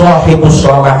Sahibus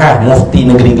Samahah Mufti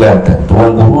Negeri Kelantan,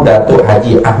 Tuan Guru Datuk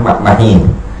Haji Ahmad Mahir.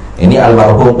 Ini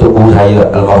almarhum tu guru saya,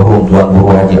 almarhum Tuan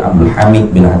Guru Haji Abdul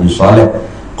Hamid bin Haji Saleh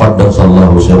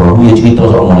Qaddasallahu sirrahu. Dia cerita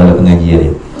soal dalam pengajian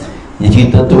dia. Dia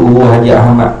cerita tu guru Haji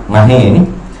Ahmad Mahir ni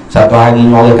satu hari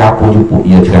oleh kapur jupuk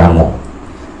dia ceramah.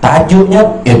 Tajuknya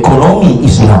ekonomi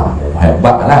Islam.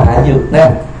 Hebatlah tajuk nah.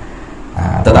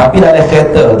 Tetapi dalam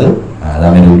kereta tu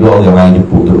zaman dulu orang main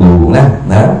jepuk tu guru nah.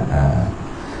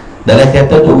 Dalam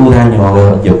kereta tu uranya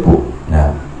orang jepuk. Nah,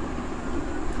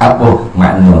 apa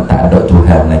makna tak ada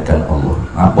Tuhan melainkan Allah?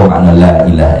 Apa makna la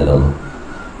ilaha illallah?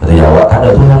 Kata jawab, tak ada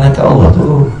Tuhan melainkan Allah tu.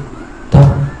 Tahu?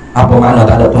 Apa makna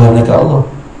tak ada Tuhan melainkan Allah?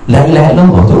 La ilaha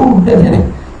illallah tu. Dia ni.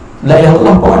 La ilaha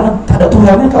illallah apa makna? Tak ada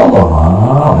Tuhan melainkan Allah.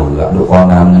 Berat duk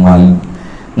konan mai.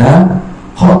 Nah,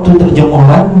 hak tu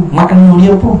terjemahan makna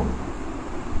dia apa?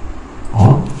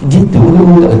 Gitu tu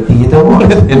tak erti kita pun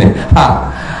ni.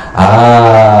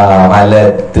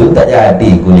 Malam tu tak jadi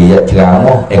kuliah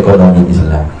ceramah ekonomi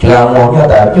Islam. Ceramahnya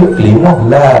tajuk kelimah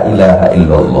la ilaha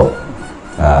illallah.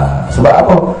 Sebab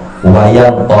apa?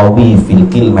 Wayang tawi fil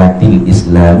kilmatil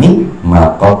islami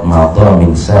maqad madha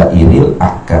min sairil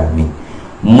ahkami.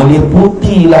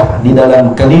 Meliputilah di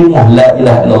dalam kalimah la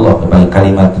ilaha illallah,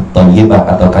 kalimatut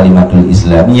thayyibah atau kalimatul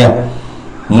islamiyah.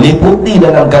 Meliputi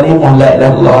dalam kalimah la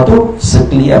ilaha illallah tu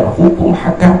sekalian hukum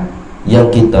hakam yang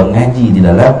kita ngaji di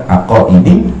dalam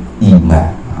aqaidil iman.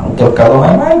 Kalau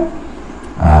main-main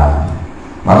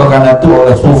maka kerana tu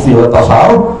oleh Sufi wa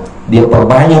tasawuf dia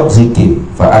perbanyak zikir.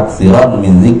 Fa'aksiran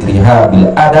min zikriha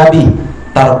bil adabi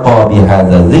tarqa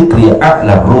bihadza zikri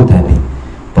a'la rutabi.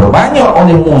 Perbanyak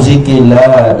oleh zikir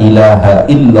la ilaha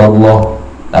illallah.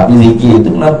 Tapi zikir itu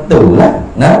betul lah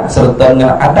nah, serta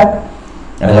dengan adab.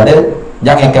 Kadang-kadang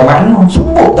jangan ke mana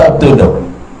sebut tak betul dah.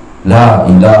 La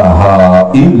ilaha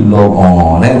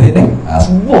illallah nanti ni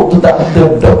sebut tu tak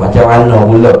betul dah. Macam mana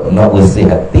pula nak bersih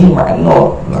hati,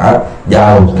 makna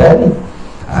jauh sekali.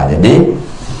 Jadi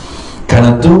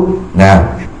kerana tu nah,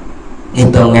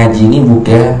 kita ngaji ni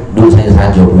bukan duk saya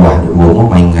saja buah duk rumah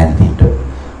main ngaji tidak.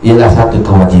 Ialah satu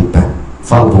kewajipan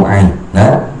fardu ain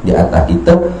nah di atas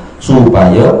kita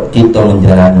supaya kita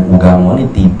menjalani agama ni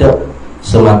tidak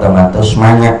semata-mata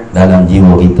semangat dalam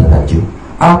jiwa kita saja,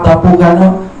 ataupun kerana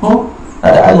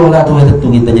tak ada Allah lah tu tentu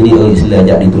kita jadi orang Islam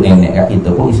jadi tu nenek kat kita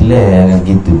pun Islam kan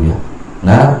gitu ya.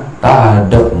 Nah, tak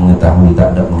ada mengetahui,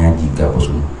 tak ada mengaji ke apa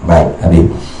semua. Baik, habis.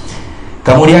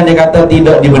 Kemudian dia kata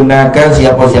tidak dibenarkan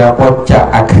siapa-siapa cak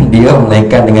akan dia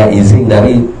melainkan dengan izin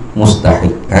dari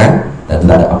mustahik. Dan tak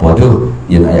ada apa tu.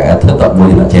 Dia nak kata tak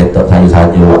boleh nak cetak saya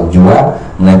saja jual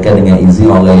melainkan dengan izin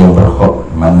Allah yang berhak.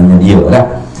 Maknanya dia lah.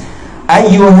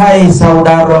 Ayuhai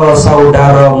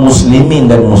saudara-saudara muslimin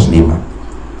dan muslimat.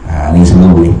 Ni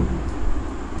seluruh ni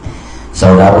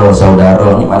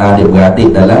saudara-saudara ni mana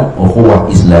adik-beradik dalam ukhuwah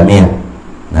Islamiyah.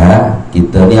 Nah,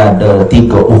 kita ni ada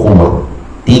 3 ukhuwah,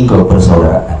 3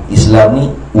 persaudaraan. Islam ni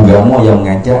agama yang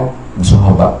mengajar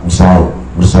bersahabat,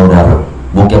 bersaudara,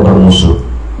 bukan bermusuh.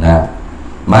 Nah,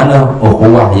 mana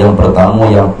ukhuwah yang pertama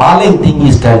yang paling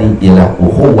tinggi sekali ialah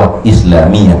ukhuwah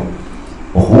Islamiyah,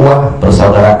 ukhuwah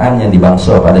persaudaraan yang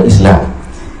dibangsa pada Islam.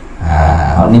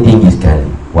 Ini tinggi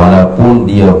sekali. Walaupun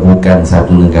dia bukan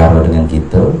satu negara dengan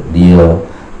kita, dia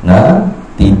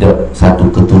tidak satu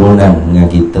keturunan dengan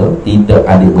kita, tidak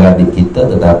adik-beradik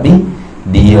kita, tetapi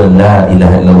dia la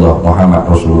ilaha illallah Muhammad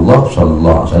Rasulullah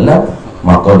sallallahu alaihi wasallam,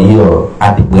 maka dia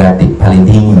adik-beradik paling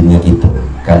tinggi dengan kita.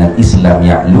 Kerana Islam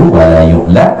ya'lu wa la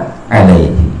yu'la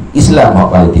alaihi. Islam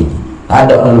yang paling tinggi. Tak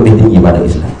ada orang lebih tinggi pada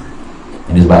Islam.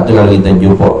 Jadi sebab tu kalau kita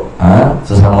jumpa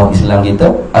sesama Islam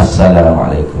kita,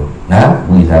 assalamualaikum.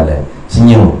 Beri salam.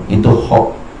 Senyum, itu hak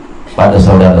pada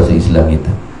saudara se-Islam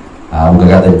kita. Bukan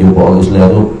kata jumpa orang Islam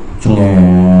tu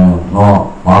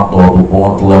mata tu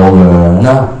pun keluar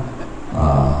orang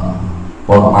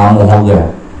pun mamuh orang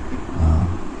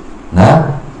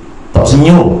tak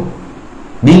senyum.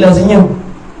 Bila senyum?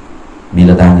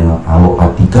 Bila tanya awak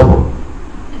parti ke apa?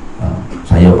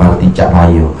 Saya parti Cak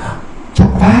Payo.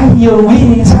 Cak Payo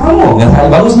weh, sama dengan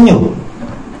saya, baru senyum.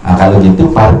 Kalau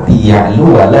gitu parti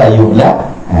ya'lu wala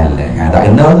yu'la. Tak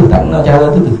kena tu, tak kena cara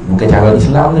tu, bukan cara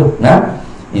Islam tu.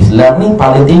 Islam ni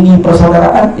paling tinggi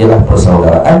persaudaraan ialah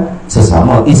persaudaraan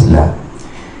sesama Islam.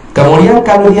 Kemudian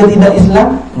kalau dia tidak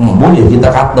Islam, boleh kita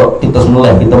katok, kita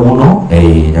sembelih, kita bunuh.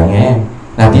 Jangan.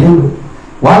 Nanti dulu.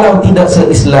 Walau tidak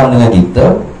se-Islam dengan kita,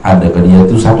 adakah dia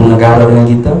itu satu negara dengan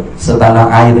kita, setanah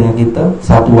air dengan kita,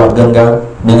 satu warga negara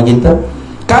dengan kita?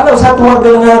 Kalau satu warga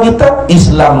negara kita,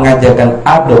 Islam mengajarkan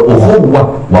ada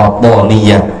ukhuwah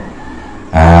wataniyah.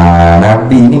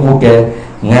 Nabi ini bukan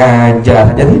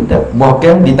ngajar saja, tidak,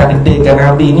 bukan ditakdirkan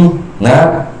Nabi ini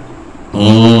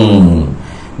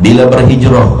bila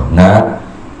berhijrah,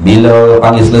 bila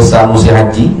panggil selesai musim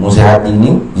haji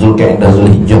ini Zulkaidah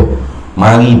Zulhijjah,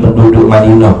 mari penduduk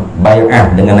Madinah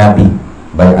bai'ah dengan Nabi,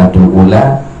 bai'atul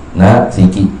ula,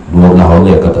 sikit 12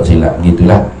 orang kalau tak silap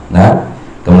gitulah.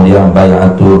 Kemudian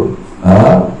bai'atul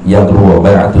yang kedua,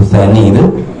 bai'atul tsani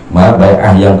itu,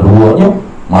 bai'ah yang keduanya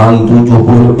mari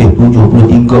 70 lebih,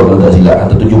 73 kalau tak silap,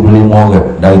 atau 75 orang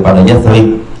daripada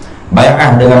Yathrib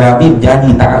bai'ah dengan Nabi,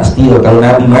 janji taat setia. Kalau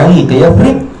Nabi mari ke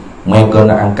Yathrib, mereka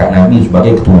nak angkat Nabi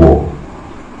sebagai ketua.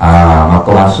 Maka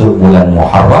masuk bulan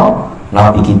Muharram,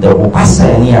 Nabi kita pun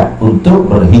pasal niat untuk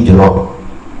berhijrah.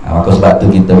 Maka sebab tu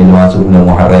kita bila masuk bulan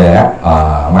Muharram,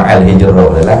 ma'al hijrah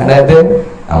adalah ada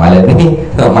malam ni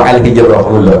ma'al hijrah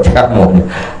pula kamu.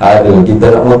 Aduh,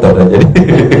 kita nak motor dah jadi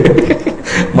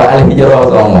ma'al hijrah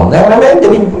semua.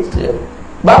 Jadi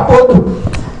bapa tu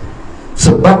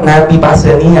sebab Nabi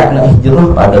pasal niat nak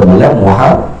hijrah pada bulan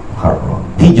Muharram.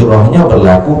 Hijrahnya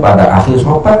berlaku pada akhir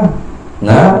Syawal.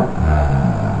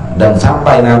 Dan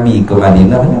sampai Nabi ke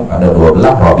Madinahnya pada 12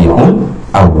 Rabiul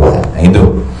Awal.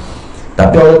 Itu.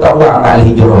 Tapi orang tak buat amal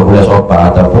hijrah bulan Syawal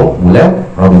ataupun bulan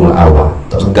Rabiul Awal.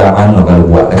 Tak segar mana kalau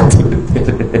buat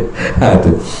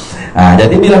itu.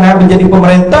 Jadi bila Nabi jadi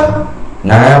pemerintah,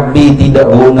 Nabi tidak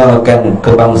gunakan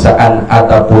kebangsaan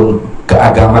ataupun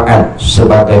keagamaan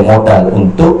sebagai modal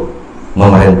untuk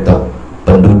memerintah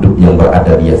penduduk yang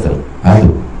berada di Yathrib.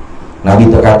 Nabi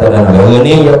tak kata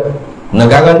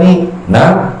negara ni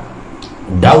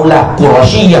daulah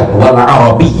Quraisyah wal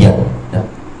Arabiyah,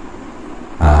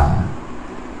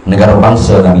 negara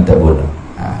bangsa. Nabi tak guna.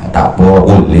 Tak apa,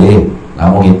 boleh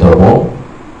lama kita pun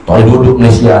tak boleh duduk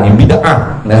Malaysia ni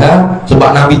bid'ah, sebab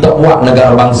Nabi tak buat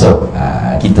negara bangsa.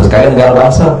 Kita sekarang negara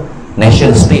bangsa,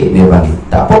 nation state dia panggil.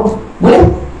 Tak apa, boleh.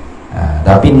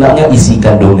 Tapi naknya isi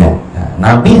kandungan.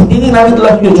 Nabi sendiri, Nabi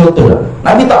telah tunjuk contoh dah.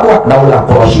 Nabi tak buat daulah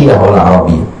Quraisyah wal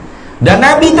Arabiyah, dan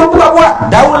Nabi tu pun tak buat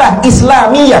daulah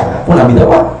Islamiyah pun Nabi tak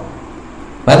buat.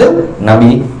 Betul?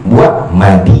 Nabi buat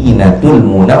Madinatul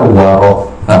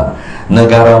Munawwarah,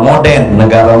 negara moden,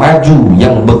 negara maju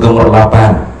yang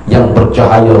bergemerlapan, yang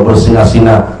bercahaya,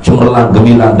 bersinar-sinar, cemerlang,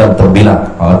 gemilang dan terbilang.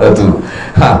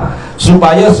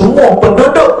 Supaya semua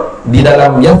penduduk di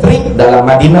dalam Yathrib, dalam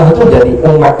Madinah itu jadi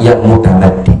umat yang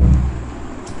mutamaddi,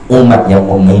 umat yang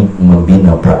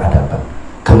membina peradaban,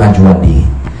 kemajuan diri.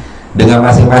 Dengan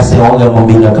masing-masing orang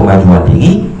membina kemajuan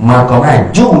diri, maka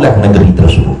majulah negeri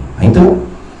tersebut. Itu.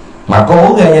 Maka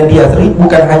orang yang di Yathrib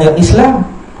bukan hanya Islam,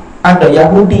 ada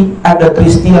Yahudi, ada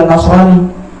Kristian, Nasrani.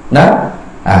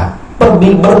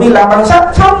 Berbilang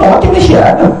bangsa sama macam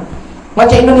Malaysia,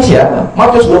 macam Indonesia,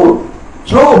 macam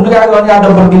seluruh negara yang ada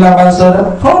berbilang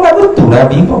bangsa. Tak betul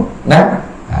Nabi pun.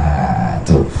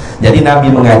 Tu. Jadi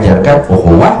Nabi mengajarkan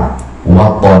ukhuwah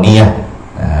wataniyah.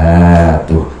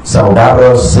 Tu,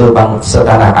 saudara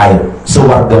setanah air,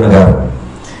 sewarga negara.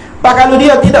 Pak, kalau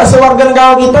dia tidak sewarga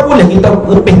negara kita, boleh kita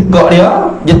pegak dia,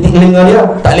 jetik telinga dia,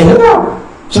 tak boleh ke?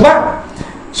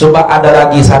 Sebab ada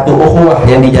lagi satu ukhuwah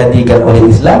yang dijadikan oleh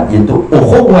Islam, iaitu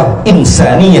ukhuwah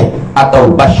insaniyah atau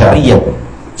basyariyah,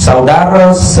 saudara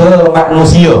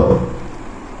semanusia.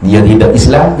 Dia tidak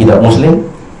Islam, tidak Muslim,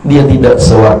 dia tidak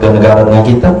sewarga negara dengan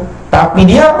kita, tapi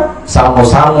dia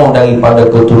sama-sama daripada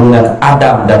keturunan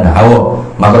Adam dan Hawa.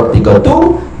 Maka ketika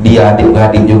itu dia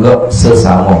adik-beradik juga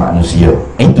sesama manusia.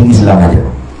 Itu Islam aja.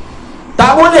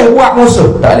 Tak boleh buat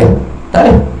musuh, tak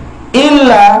boleh.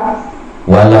 Illa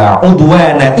wala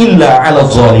udwana illa ala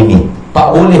zalimin.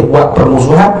 Tak boleh buat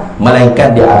permusuhan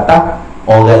melainkan di atas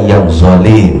orang yang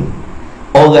zalim.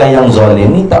 Orang yang zalim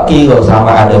ni tak kira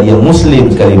sama ada dia Muslim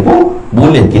sekalipun,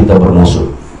 boleh kita bermusuh.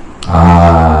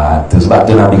 Itu sebab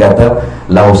tu Nabi kata,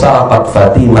 lau saraqat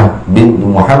Fatimah bin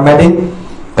Muhammadin,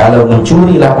 kalau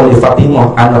mencurilah oleh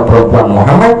Fatimah anak perempuan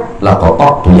Muhammad,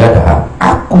 laqata'tu yadaha,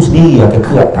 aku sendiri akan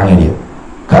kerat tangan dia.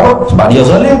 Kalau sebab dia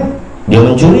zalim, dia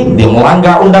mencuri, dia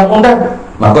melanggar undang-undang,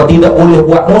 maka tidak boleh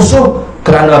buat musuh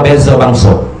kerana beza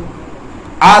bangsa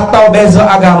atau beza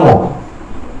agama.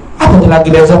 Apa tu lagi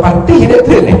beza parti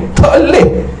dia ni? Tak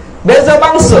boleh. Beza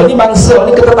bangsa ni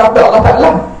ketetapan Allah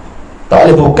Ta'ala. Tak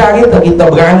boleh tukar kita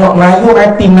beranak Melayu,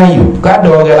 hati Melayu. Ada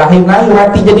orang lahir Melayu,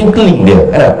 hati jadi keling dia.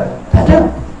 Ada? Tak ada.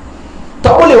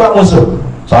 Tak boleh buat musuh.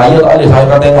 Saya tak boleh, saya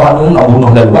kata tengok anu nak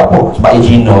bunuh lalu apa? Sebab dia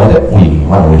Cina kata. Wih,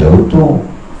 mana boleh itu?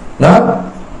 Nah,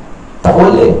 tak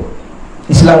boleh.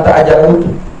 Islam tak ajar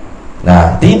itu.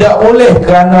 Nah, tidak boleh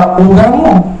kerana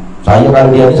agama. Saya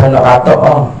kalau dia ni saya nak kata,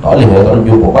 tak boleh, saya tak boleh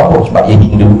jumpa apa-apa. Sebab dia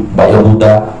Hindu, sebab dia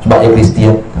Buddha, sebab dia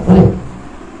Kristian. Tak boleh.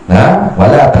 Nah,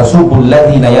 wala tasubul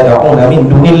ladzina yad'una min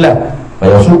dunillah wa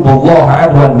yasubbullaha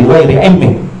adwan bighairi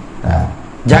ilmin. Nah,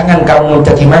 jangan kamu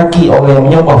mencaci maki orang yang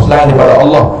menyembah selain daripada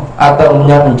Allah, atau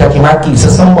mencaci maki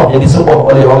sesembah yang disembah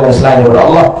oleh orang yang selain daripada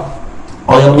Allah,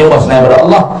 orang yang menyembah selain daripada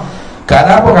Allah.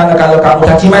 Karena apa? Karena kalau kamu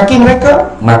caci maki mereka,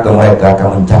 maka mereka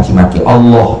akan mencaci maki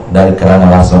Allah dari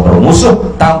kerana rasa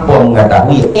bermusuh tanpa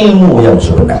mengetahui ilmu yang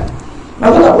sebenar.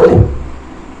 Maka tak boleh.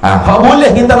 Hak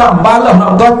boleh kita nak balas,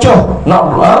 nak gocoh,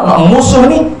 nak musuh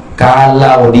ni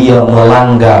kalau dia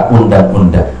melanggar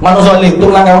undang-undang. Manusia zalim tu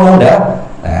melanggar undang-undang.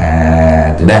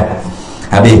 Itu dah.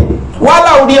 Habis.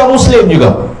 Walau dia Muslim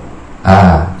juga.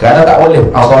 Kerana tak boleh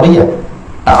asabiyah.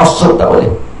 Ta'assub tak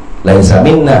boleh. Laisa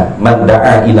minna man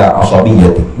da'a ila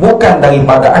asabiyyati. Bukan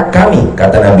daripada kami,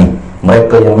 kata Nabi,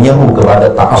 mereka yang menyeru kepada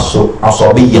ta'assub,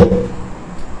 asabiyah.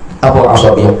 Apa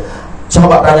asabiyah?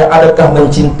 Sahabat tanya, adakah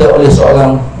mencinta oleh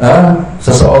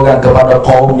seseorang kepada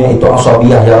kaumnya itu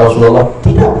asabiyah ya Rasulullah?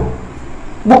 Tidak.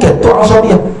 Bukan itu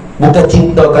asabiyah. Bukan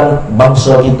cintakan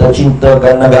bangsa kita,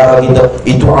 cintakan negara kita,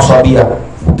 itu asabiyah.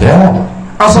 Bukan.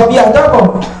 Asabiyah itu apa?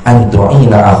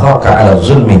 Antu'ina akhaka ala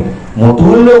zulmi,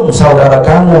 mutulung saudara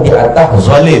kamu di atas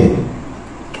zalim.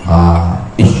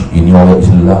 Ini orang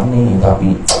Islam ni,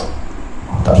 tapi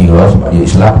tak kira sebab dia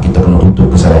Islam kita kena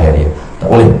tutup kesalahan dia. Tak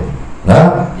boleh.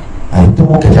 Itu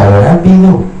bukan cara Nabi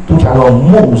tu. Tu cara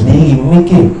umum sendiri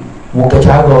mikir. Bukan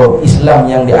cara Islam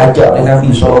yang diajar oleh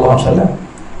Nabi SAW.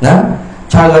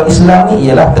 Cara Islam ni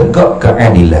ialah tegak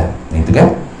keadilan. Itu kan?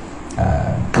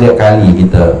 Setiap kali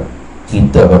kita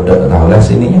tahulah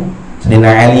sini ya. Sayyidina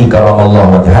Ali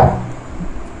karamallahu wajhah,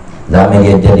 zaman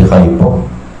dia jadi khalifah,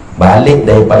 balik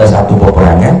daripada satu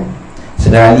peperangan,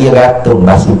 Sayyidina Ali gantung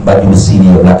basuh baju besi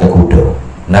dia belakang kuda.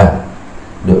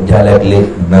 Duk jalan kelik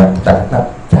tak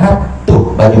jatuh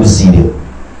baju besi dia.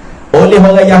 Oleh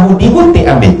orang Yahudi pun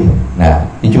tak ambil.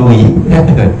 Dicuri.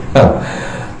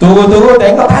 Turun-turun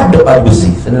tengok tak ada baju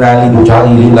besi. Sayyidina Ali duk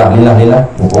cari lillah.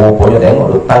 Rupanya tengok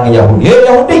duk tangan Yahudi.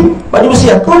 Yahudi, baju besi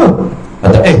aku tu.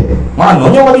 Kata,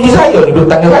 mananya baju besi saya ni duk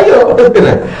tangan saya.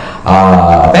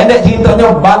 Pendek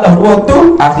ceritanya, balas dua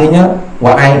tu, akhirnya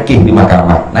buat naik kes di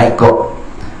mahkamah. Naik kok.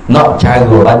 Nak cara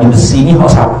baju besi ni hak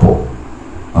siapa?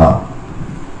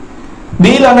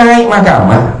 Bila naik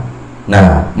mahkamah,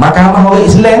 mahkamah orang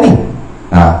Islam ni,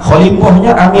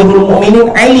 khalifahnya Amirul Mukminin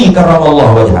Ali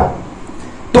karamallahu wajhah.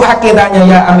 Tu hakim tanya,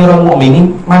 ya Amirul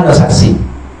Mukminin, mana saksi?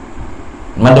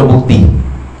 Mana bukti?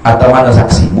 Atau mana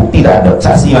saksi? Bukti tak ada.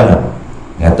 Saksi mana?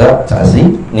 Kata,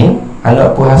 saksi ni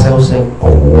anak aku Hasan Hussein.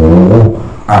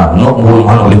 Anak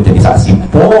mana boleh jadi saksi?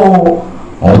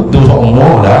 Itu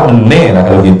semua lah, benar lah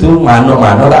kalau gitu.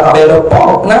 Mana-mana tak nak bela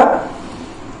pok.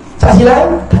 Saksi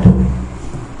lain tak ada.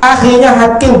 Akhirnya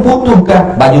hakim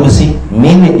putuskan baju besi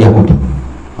milik Yahudi.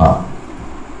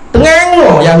 Tengang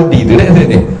loh Yahudi tu.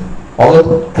 Orang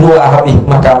keluar habis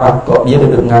mahkamah, kok dia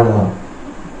duduk nganga.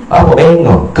 Apa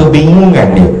bengong?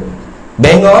 Kebingungan dia.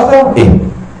 Bengong apa?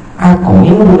 Aku ni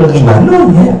duduk negeri mana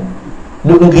ya?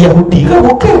 Duduk negeri Yahudi ke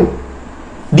bukan?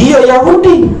 Dia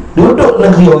Yahudi, duduk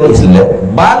negeri orang Islam,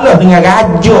 balas dengan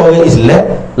raja orang Islam,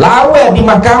 lawan di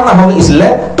mahkamah orang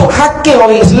Islam, tu hakim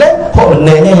orang Islam, kok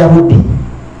benarnya Yahudi.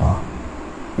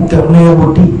 Bukan benar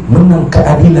Yahudi, menang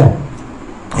keadilan.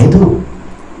 Itu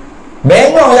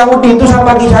bengong Yahudi tu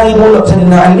sampai pergi cari mulut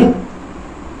Sayyidina Ali.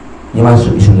 Dia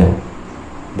masuk Islam.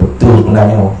 Betul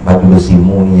sebenarnya baju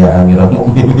besimu ni ya Amirul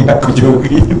Mukminin aku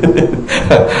curi.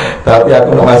 Tapi aku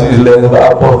nak masuk Islam sebab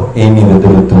apa? Ini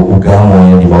betul-betul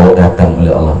agama yang dibawa datang oleh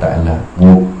Allah Ta'ala,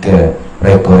 bukan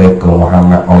reka-reka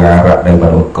Muhammad orang Arab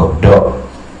daripada Mekah. Dok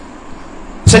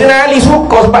Sayyidina Ali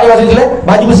suka sebab dia masuk Islam.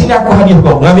 Baju besi ni aku hadiah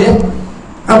kau,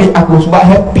 ambil aku sebab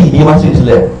happy dia masuk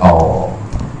Islam.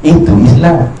 Itu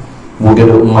Islam. Bukan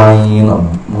duk main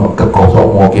nak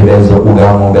kekosong mau ke beza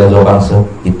agama, beza bangsa.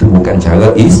 Itu bukan cara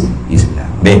Islam.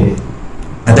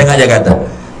 Tengok aja kata,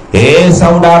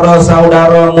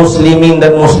 saudara-saudara muslimin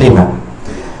dan muslimat,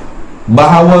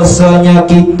 bahawasanya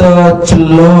kita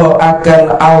cela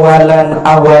akan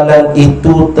awalan-awalan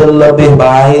itu terlebih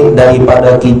baik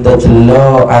daripada kita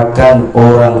cela akan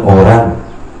orang-orang.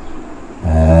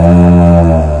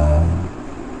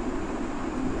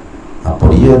 Apa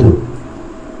dia tu?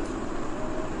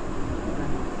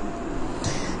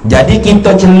 Jadi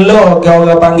kita cela ke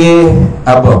orang panggil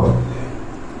apa?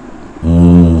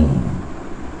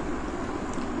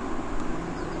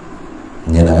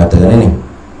 Dia nak katakan ini.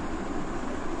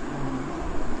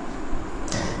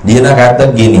 Dia nak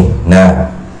kata gini,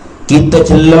 nah, kita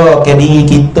celah ke diri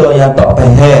kita yang tak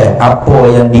faham apa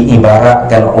yang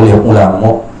diibaratkan oleh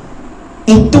ulama,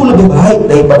 itu lebih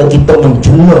baik daripada kita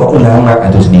mencela ulama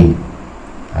itu sendiri.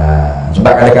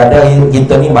 Sebab kadang-kadang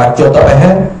kita ni baca tak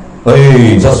faham,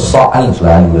 sesak ni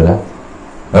selalu lah,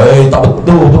 tak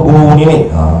betul tu guru ni.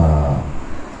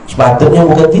 Sepatutnya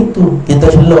bukan gitu.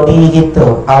 Kita celah diri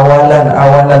kita.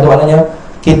 Awalan tu maknanya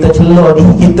kita celah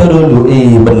diri kita dulu.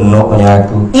 Benarnya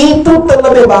aku. Itu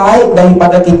terlebih baik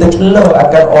daripada kita celah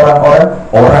akan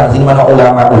orang sini mana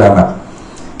ulama-ulama.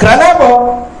 Kerana apa?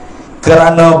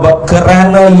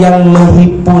 Kerana yang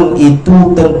menghipun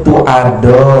itu tentu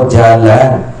ada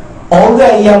jalan.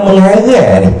 Orang yang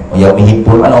mengarang ni, yang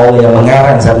menghipun mana orang yang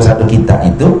mengarang satu-satu kitab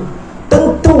itu,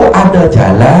 tentu ada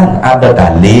jalan, ada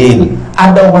dalil,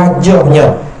 ada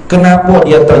wajahnya. Kenapa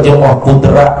dia terjemah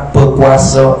kudrat,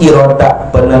 berkuasa,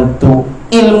 iradat, penentu,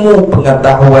 ilmu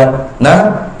pengetahuan,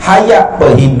 hayat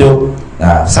berhidup,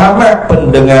 sama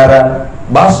pendengaran,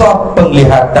 basar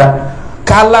penglihatan,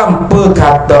 kalam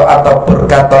perkata atau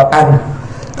perkataan.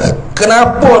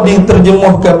 Kenapa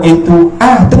diterjemahkan itu?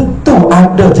 Tentu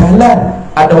ada jalan,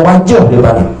 ada wajah di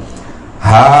balik.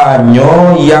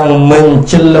 Hanya yang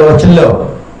mencela-cela,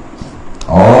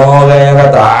 orang yang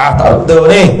kata tak betul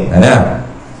ni,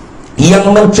 yang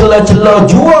mencela-cela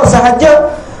jua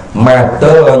sahaja,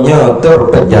 matanya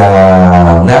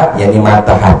terpejam. Yang ni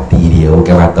mata hati dia,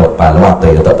 bukan mata kepala. Mata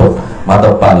dia tak tahu, mata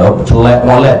kepala celak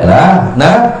molek lah.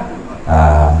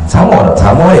 Sama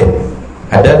ada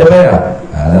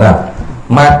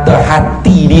mata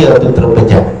hati dia tu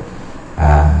terpejam.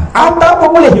 Atau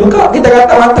boleh juga kita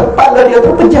kata mata kepala dia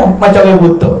terpejam, macam orang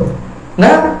buta.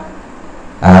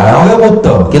 Orang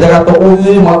buta kita kata,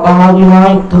 matahari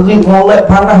naik terik molek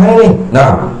panas ni.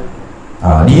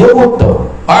 Dia buta.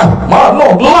 Mana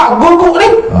gelap guguk ni.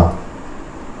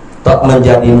 Tak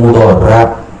menjadi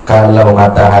mudarat kalau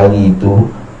matahari itu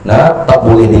tak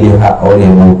boleh dilihat oleh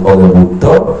orang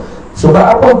buta. Sebab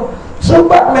apa?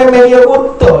 Sebab memang dia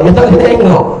buta, dia tak boleh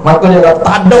tengok. Maka dia kata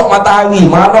tak ada matahari,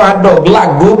 mana ada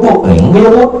gelap gubuk ni. Dia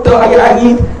buta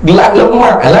hari-hari, gelap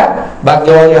lemak lah. Bagi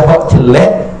orang yang hak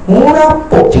celek,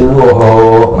 nampak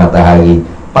cerah matahari,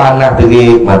 panas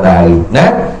terik matahari.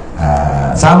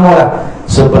 Sama lah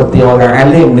seperti orang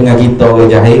alim dengan kita orang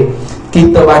jahil.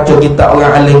 Kita baca kitab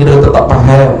orang alim, kita tak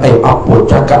faham, apa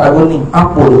cakap lagu ni,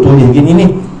 apa dia tulis gini ni.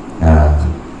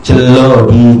 Celah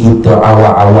diri kita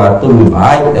awal-awal tu lebih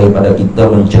baik daripada kita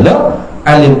mencela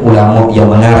alim ulama yang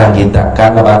mengarang kitab.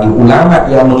 Karena bagi ulama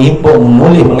yang menghipung,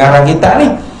 menulis, mengarang kitab ni,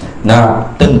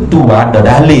 tentu ada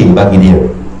dalil bagi dia,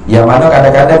 yang mana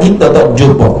kadang-kadang kita tak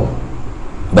jumpa.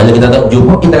 Bila kita tak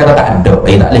jumpa, kita kata tak ada. Tak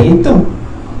boleh itu.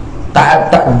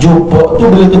 Tak jumpa tu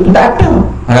boleh tentu tak ada.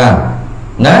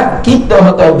 Kita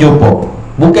tak jumpa,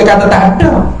 bukan kata tak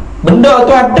ada. Benda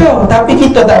tu ada, tapi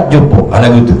kita tak jumpa.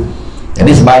 Lagu tu.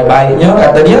 Jadi sebaik-baiknya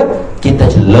kata dia, kita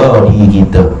celah diri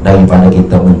kita daripada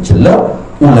kita mencela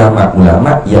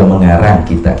ulama-ulama yang mengarang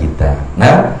kitab-kitab.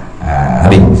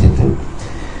 Habis di situ.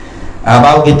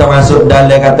 Baru kita masuk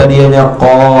dalam kata dia nya,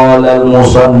 qala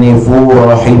al-musannifu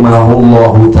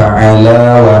rahimahullahu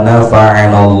ta'ala wa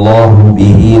nafa'ana Allahu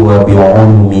bihi wa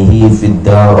bi'ummihi fid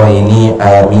daraini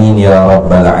amin ya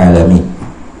rabbal alamin.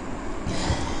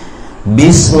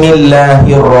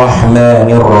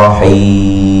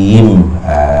 Bismillahirrahmanirrahim.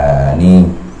 Ni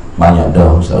banyak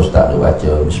dah ustaz-ustaz duk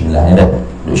baca bismillahnya dah,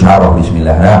 duk syarah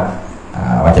bismillah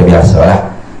macam biasalah.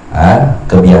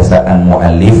 Kebiasaan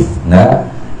muallif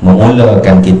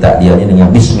memulakan kitab dia ni dengan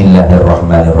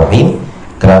bismillahirrahmanirrahim,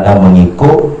 kerana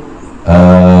mengikut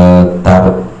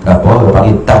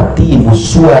tartibus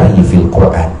suwari fil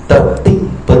Quran, tertib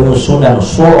penyusunan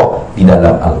surah di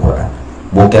dalam Al-Quran.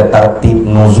 Bukan tartib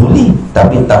nuzuli,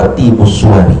 tapi tartibus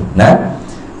suwari.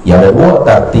 Yang ada dua,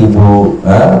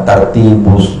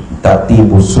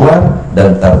 tartibus suwar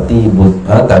dan tartibun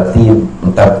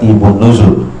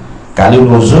nuzul. Kalau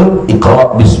nuzul,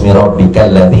 iqra bismi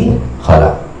rabbikal ladzi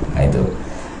khalaq. Itu.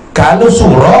 Kalau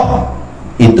surah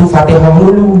itu Fatihah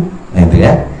dulu. Itu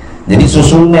ya. Jadi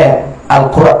susunan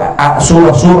Al-Quran,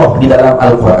 surah-surah di dalam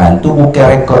Al-Quran itu bukan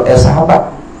rekod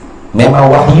sahabat.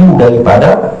 Memang wahyu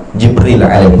daripada Jibril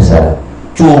alaihissalam.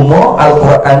 Cuma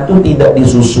Al-Quran itu tidak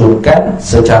disusulkan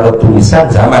secara tulisan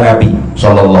zaman Nabi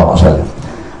SAW.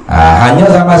 Hanya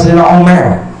zaman Sayyidina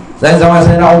Umar, zaman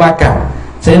Sayyidina Abu Bakar,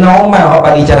 Sayyidina Umar orang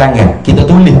bagi cadangan kita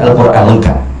tulis Al-Quran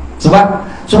lengkap.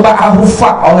 Sebab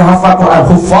hafaz, orang hafal Quran,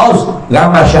 hufaz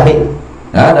ramai syahid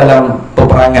dalam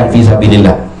peperangan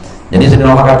fisabilillah. Jadi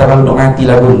Sayyidina Umar kata, kalau untuk mati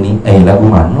lagu ni,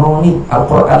 lagu mana ni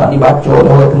Al-Quran nak dibaca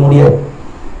oleh orang kemudian.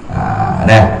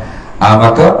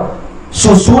 Maka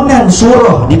susunan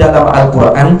surah di dalam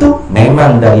Al-Quran tu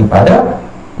memang daripada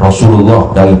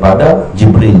Rasulullah, daripada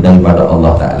Jibril, daripada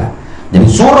Allah Ta'ala. Jadi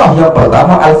surah yang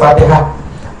pertama Al-Fatihah.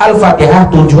 Al-Fatihah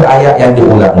 7 ayat yang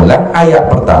diulang-ulang. Ayat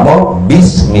pertama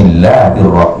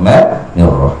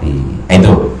Bismillahirrahmanirrahim.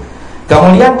 Itu.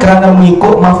 Kemudian kerana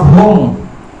mengikut mafhum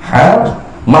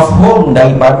mafhum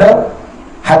daripada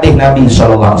hadis Nabi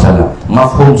SAW,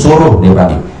 mafhum suruh dia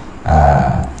panggil.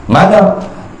 Mana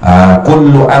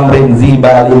kullu amrin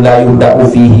zibalin la yubda'u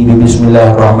fihi bi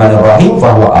bismillahirrahmanirrahim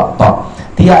fahuwa Atau.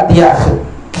 Tiap-tiap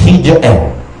hijrah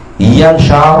yang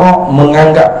syarak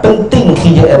menganggap penting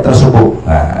hijrah tersebut,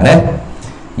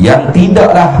 yang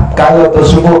tidaklah kalau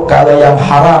tersebut kalau yang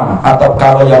haram atau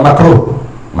kalau yang makruh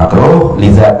li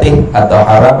zatih atau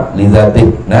haram li zatih.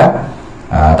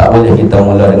 Tak boleh kita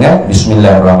mula dengan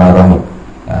bismillahirrahmanirrahim.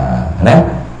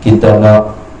 Kita nak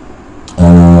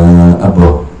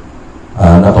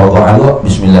nak tawak aluk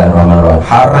bismillahirrahmanirrahim.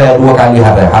 Harai 2 kali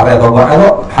harai tawak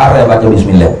aluk, harai baca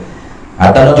bismillah.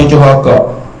 Atau nak cucu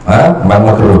hokok,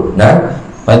 makruh.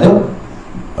 Lepas tu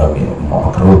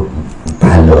makruh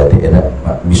kalau ada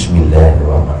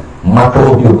bismillahirrahmanirrahim.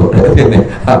 Makruh juga.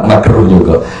 Makruh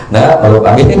juga. Kalau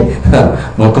panggil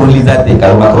makruh li zati,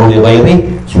 kalau makruh li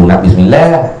ghairi sunat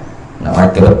bismillah. Nak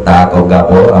makan betah kau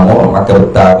gapo, makan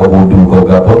betah kau wudu kau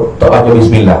gapo, tak baca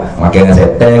bismillah, makan dengan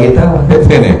setan kita.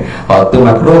 Hak tu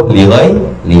makruh li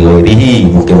ghairihi,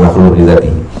 bukan makruh li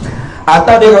zati.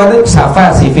 Atau dia kata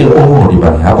safa sifil umur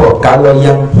dipanggil apa? Kalau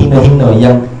yang hina-hina,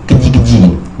 yang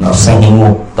keji-keji, nak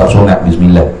sengingu tak sunat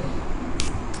bismillah.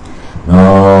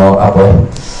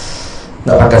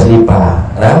 Nak pakai selipar,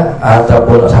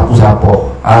 ataupun nak sapu-sapu,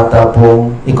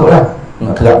 ataupun ikutlah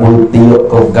nak kerak mulut tiup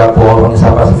kau gapo ni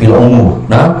safa sifil umur.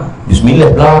 Bismillah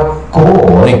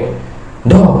belako ni.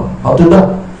 Dah, hak tu dah.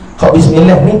 Hak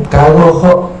bismillah ni kalau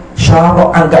hak syarak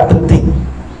anggap penting.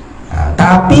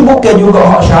 Tapi bukan juga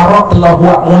hak syarak telah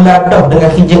buat mula dah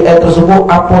dengan hijrah tersebut,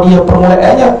 apa dia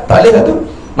permulaannya. Tak boleh tu.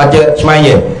 Macam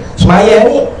semaya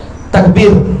ni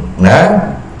takbir.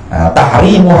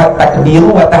 Tahrimuhat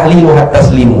takbiru wa tahliluhat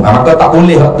taslimu. Maka tak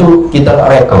boleh hak tu kita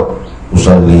nak rekod.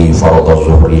 Usalli fardhu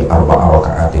zuhri 4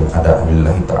 rakaatin ada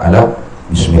lillahi ta'ala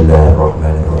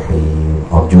bismillahirrahmanirrahim.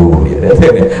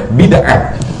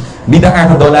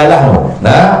 Bid'ah dolalah.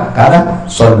 Karena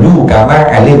sallu kama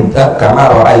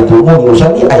ra'aitumuni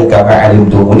usalli ay kama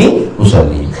alimtumuni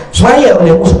usalli. Semaya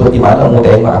olehmu seperti mana mu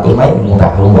tengok aku semaya, mu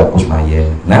tahu aku semaya.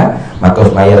 Maka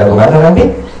semaya lagu mana nanti?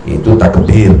 Itu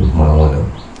takbir mula-mula.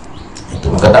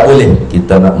 Itu maka tak boleh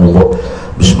kita nak membuat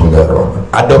bismillahirrahmanirrahim.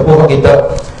 Adapun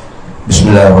kita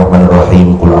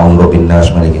bismillahirrahmanirrahim, qul a'udzu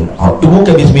binnas malikin. Tu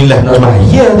bukan bismillah nak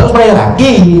semaya, tak semaya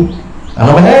lagi.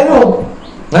 Apa mana tu?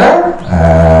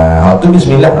 Tu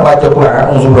bismillah nak baca qul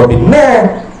a'udzu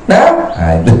binnas.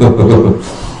 Itu.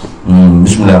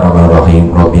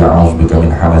 Bismillahirrahmanirrahim. Rabbi a'udzubika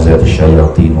min hamazati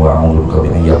syayatin wa a'udzubika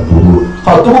min an yahdurun.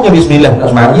 Tu bukan bismillah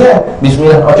nak semaya,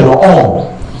 bismillah nak baca doa.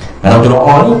 Nak baca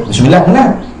doa ni bismillah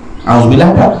kena. A'udzubillah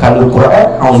tak? Kalau Quran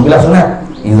a'udzubillah sunat.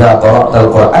 Idza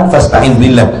qara'tal Quran fasta'iz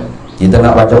billah. Kita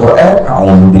nak baca Quran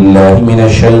a'udzubillahi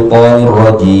minasyaitonir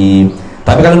rajim.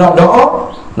 Tapi kalau nak doa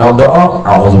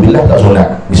a'udzubillah tak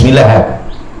sunat. Bismillah.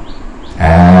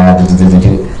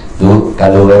 Tu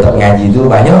kalau tak mengaji tu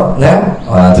banyak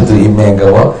tu email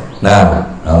ke apa.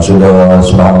 Sudah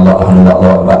subhanallah alhamdulillah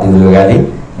 3 kali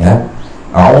ya.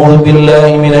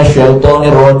 A'udzubillahi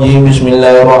minasyaitonir rajim.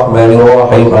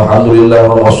 Bismillahirrahmanirrahim. Alhamdulillah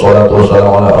wassalatu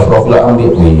wassalamu ala asyrafil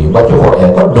anbiya. Baca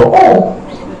Quran kan doa.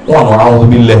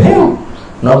 A'udzubillah.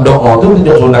 Nak doa tu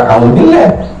tidak sunat a'udzubillah.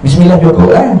 Bismillah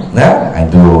juga kan.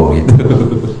 Itu.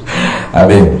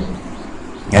 Habis.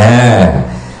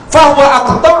 Fa huwa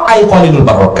aqta' ay qalilul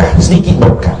barakah. Sedikit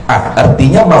berkah.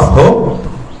 Artinya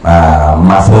mafhumnya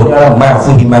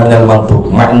mafhumnya minal mantuq.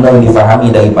 Makna yang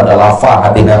difahami daripada lafaz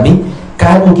hadis Nabi.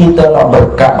 Kalau kita nak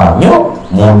berkat banyak,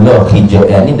 mula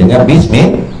hijrah ni dengan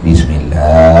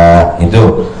bismillah.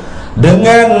 Itu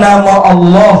dengan nama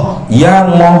Allah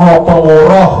yang maha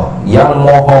pemurah, yang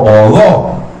maha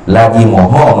murah, lagi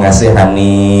maha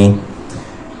ngasihani.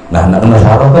 Nak kena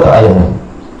syarah ke tak ayah ni?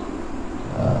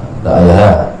 Tak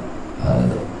ayah.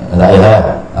 Tak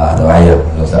ayah.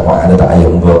 Ustaz ada tak ayah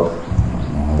untuk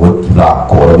buat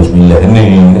belakang bismillah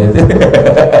ni.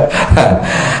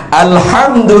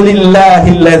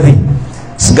 Alhamdulillahillazi,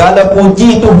 segala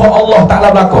puji tu buat Allah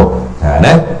Ta'ala belakang.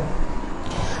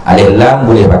 Alif lam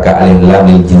boleh pakai alif lam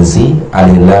lil jinsi,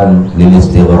 alif lam lil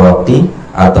istighraqi,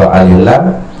 atau alif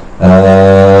lam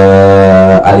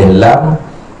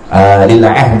lil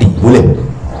ahdi. Boleh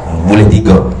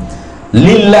 3.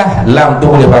 Lillah, lam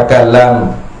tu boleh pakai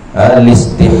lam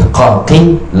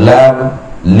listihqaqi, lam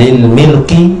lil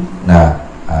milki, Nah,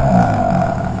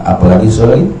 apa lagi soal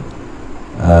lagi?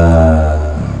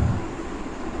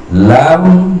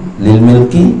 Lam lil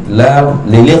milki, lam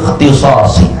lil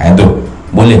ikhtisasi. Itu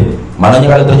boleh.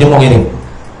 Maknanya kalau terjemah gini,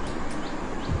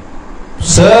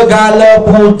 segala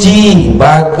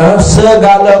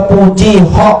puji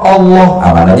hak Allah.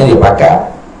 Maknanya dia pakai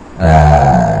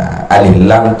alif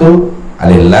lam tu,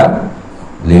 alif lam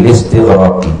lil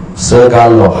istighraqi.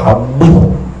 Segala habis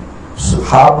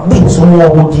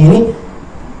semua puji ni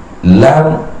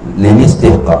lam lil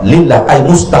istighraq lillah ay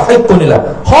mustahiqun lillah.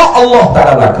 Hak Allah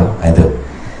Ta'ala belaka. Itu.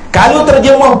 Kalau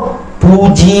terjemah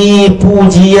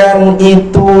puji-pujian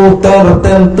itu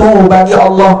tertentu bagi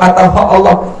Allah atau hak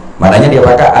Allah, maknanya dia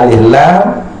pakai alif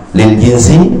lam lil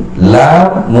jinsi,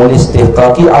 lam lil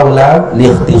istihqaqi atau lam li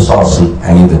ikhtisasi.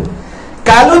 Gitu.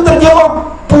 Kalau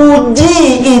terjemah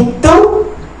puji itu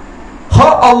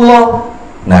hak Allah,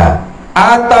 nah,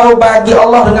 atau bagi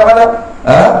Allah dengan mana?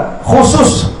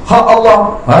 Khusus hak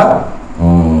Allah,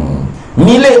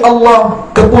 milik Allah,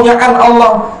 kepunyaan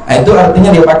Allah. Itu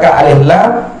artinya dia pakai alif lam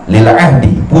lil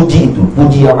ahdi. Puji itu,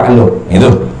 puji yang maklum.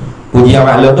 Itu puji yang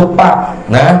maklum tu pak.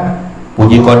 Nah,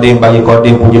 puji qadim bagi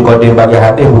qadim, puji qadim bagi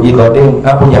hadis, puji qadim,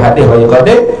 puji hadis bagi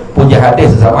qadim, puji hadis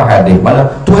sesama hadis. Mana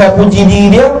Tuhan puji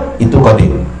diri dia, itu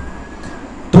qadim.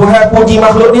 Tuhan puji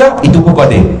makhluk dia, itu pun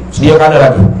qadim. Sedia kala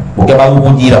lagi, bukan baru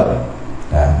puji dah.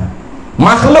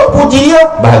 Makhluk puji dia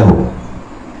baru,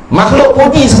 makhluk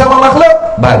puji sesama makhluk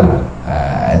baru.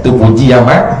 Itu puji yang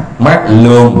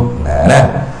maklum.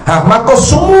 Maka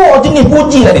semua jenis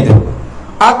puji tadi tu,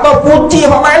 atau puji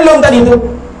yang maklum tadi tu,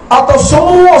 atau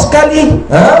semua sekali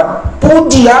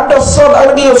puji, ada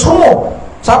lagi semua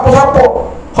siapa-siapa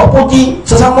hak puji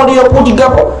sesama dia, puji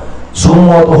gapo,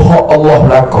 semua tu hak Allah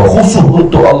belaka, khusus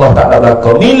untuk Allah Ta'ala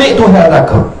belaka, milik Tuhan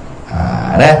belaka.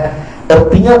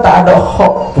 Artinya tak ada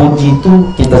hak puji tu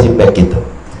kita simpan kita,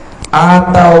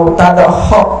 atau tak ada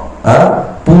hak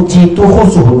puji tu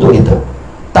khusus untuk kita.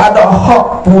 Tak ada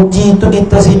hak puji tu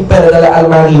kita simpan dalam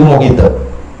almari rumah kita.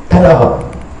 Tak ada hak,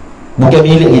 bukan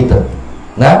milik kita.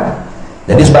 Nah,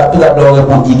 jadi sebab tu tak ada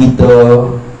orang puji kita,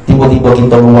 tiba-tiba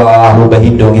kita luar lubang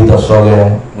hidung kita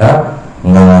sore, nah,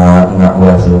 ngak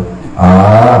rasa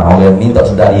orang ni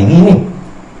tak sedar diri ni.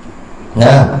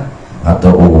 Nah,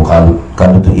 atau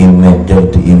kalau tu email jadi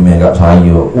tu email kat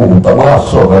saya, tak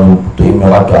berasa kalau tu email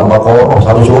ada Al-Baqarah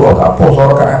satu surah tak apa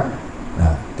surah kan.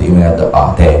 Nah, tu email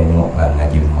kata tengok lah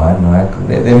ngaji mana aku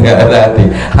dia tengok hati.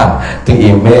 Tu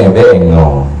email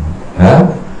bengong.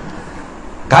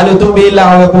 Kalau tu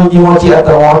bila orang puji moci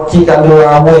atau moci, kalau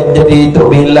awet jadi tu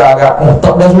bila kat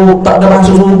tak ada suruh, tak ada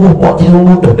masuk sungguh moci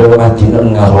sungguh dah dalam masjid nak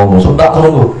dengar sungguh sudah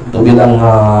sungguh tu bilang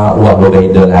uang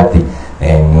berbeza hati.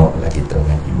 Tengoklah kita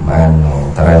ngaji mana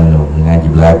teranum ngaji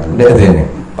berlaku dah sini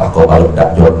pakau kalau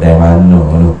tak jodoh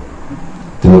mana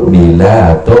tu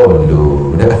bila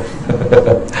tolu dah.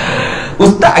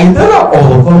 Ustaz kita lah,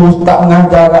 kalau ustaz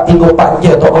mengajar kat 3-4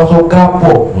 jam tak masuk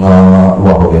kapur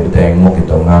luar dia tengok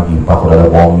kita ngaji pakau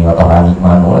dalam bumi atau langit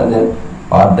mana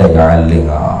ada yang aling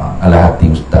ala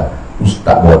hati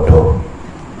ustaz bodoh.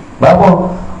 Berapa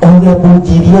orang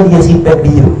puji dia simpan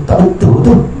dia tak betul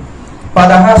tu.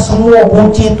 Padahal semua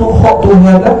puji tu hak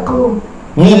Tuhan belaka,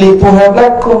 milik Tuhan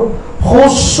belaka,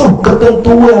 khusus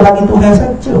ketentuan bagi Tuhan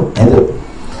saja.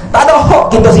 Tak ada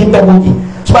hak kita simpan puji.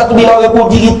 Sebab tu bila orang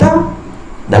puji kita,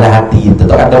 dalam hati kita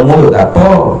tak ada mulut tak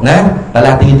apa. Nah,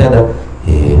 dalam hati kita ada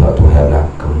hak Tuhan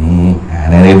belaka ni.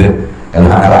 Itu. Kalau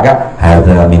hak Arab kan,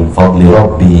 hadza min fadli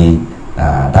rabbi.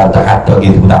 Tak kata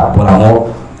gitu tak apa nama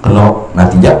kena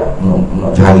nanti jak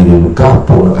nak cari dulu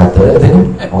kapur nak kata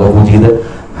orang puji kita.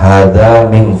 Hada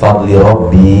min fadli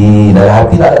rabbi. Dalam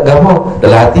hati tak ada gapo.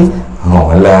 Dalam hati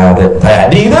lah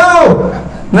tadi tu.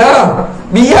 Nah,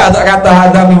 biar tak kata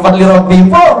hada min fadli rabbi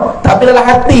pun, tapi dalam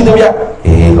hati tu biar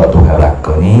kau Tuhan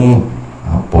belaka ni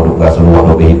apa duk rasa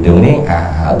luar lebih hidung ni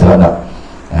tu nak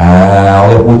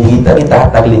orang puji kita ni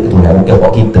tak milik Tuhan, bukan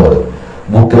buat kita,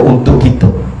 bukan untuk kita,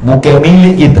 bukan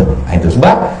milik kita. Itu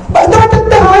sebab dah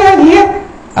tetap lagi ya.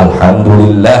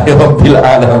 Alhamdulillah Rabbil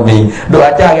Alamin.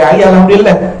 Doa hari-hari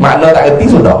Alhamdulillah. Makna tak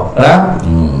kerti sudah.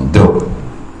 Tu.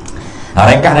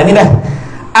 Ringkas ni dah.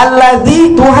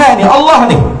 Allazi Tuhan ni, Allah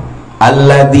ni.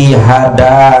 Allazi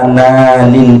hadana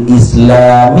lil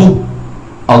islami.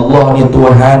 Allah ni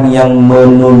Tuhan yang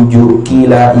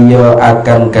menunjukilah ia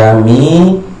akan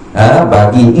kami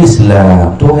bagi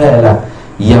Islam. Tuhan lah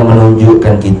yang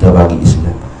menunjukkan kita bagi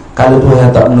Islam. Kalau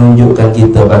Tuhan tak menunjukkan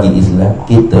kita bagi Islam,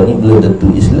 kita ni belum tentu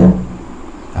Islam.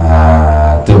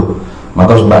 Tu.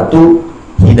 Maka sebab tu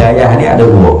hidayah ni ada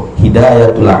dua,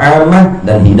 hidayatul ammah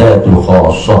dan hidayatul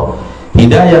khassah.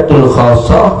 Hidayatul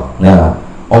khassah, nah,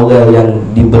 orang yang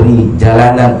diberi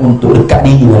jalanan untuk dekat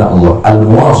diri dengan Allah,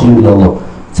 al-wasil ila Allah,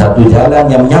 satu jalan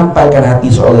yang menyampaikan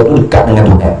hati seorang itu dekat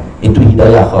dengan Tuhan. Itu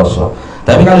hidayah khasah.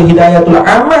 Tapi kalau hidayatul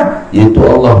ammah, iaitu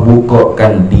Allah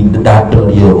bukakan di dada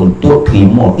dia untuk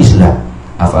terima Islam.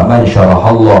 Afaman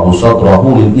syarahallahu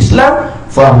sadrahu lil Islam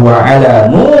fahuwa ala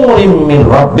nurim min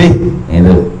rabbih.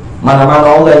 Itu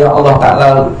mana-mana orang yang Allah Ta'ala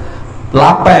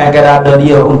lapangkan dada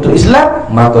dia untuk Islam,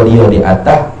 maka dia di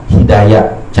atas hidayah,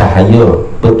 cahaya,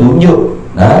 petunjuk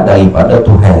daripada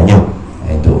Tuhannya.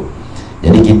 Itu.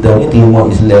 Jadi kita ni terima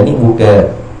Islam ni bukan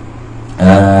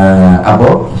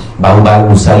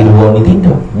baru-baru Siri-1 ni,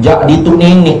 tidak. Jak dituk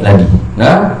nenek lagi.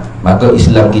 Maka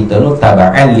Islam kita ni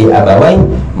taba'an li abawai,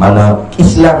 mana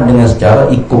Islam dengan secara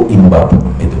ikut ibu bapa.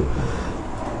 Itu.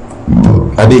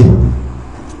 Habis.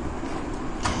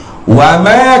 Wa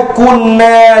ma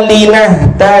kunna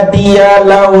linahtadiya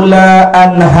laula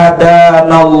an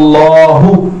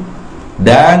hadanallahu,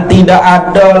 dan tidak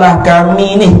adalah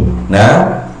kami ni,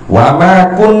 wa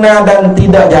ma kunna, dan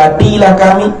tidak jadilah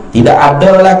kami, tidak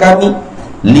adalah kami,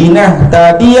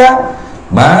 linahtadiya,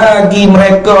 bagi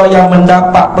mereka yang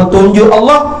mendapat petunjuk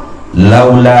Allah,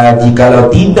 laula,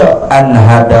 jikalau tidak, an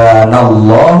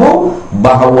hadanallahu,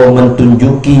 bahawa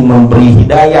mentunjuki, memberi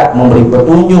hidayat, memberi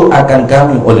petunjuk akan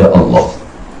kami oleh Allah.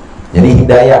 Jadi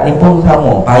hidayat ni pun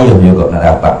sama, payah juga nak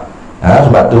dapat.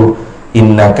 Sebab tu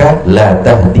innaka la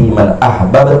tahdi man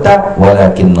ahbabta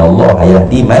walakinnallaha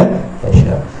yahdi man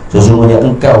yasha. Sesungguhnya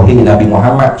engkau, hai Nabi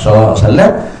Muhammad SAW,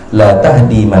 la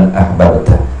tahdi man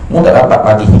ahbabta, mu tak dapat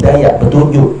bagi hidayat,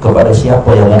 petunjuk kepada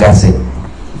siapa yang mu kasih.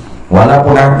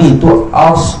 Walaupun Nabi itu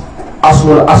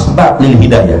aslul asbab lil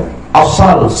hidayah,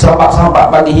 asal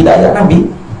sebab-sebab bagi hidayah Nabi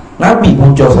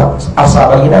punca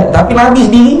asal bagi hidayah. Tapi Nabi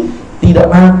sendiri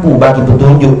tidak mampu bagi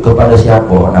petunjuk kepada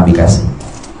siapa Nabi kasih.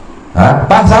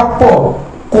 Pas siapa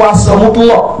kuasa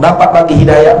mutlak dapat bagi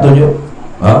hidayah petunjuk?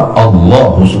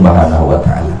 Allah Subhanahu wa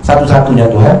ta'ala. Satu-satunya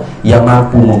Tuhan yang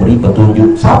mampu memberi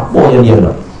petunjuk. Siapa yang dia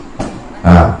nak?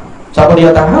 Siapa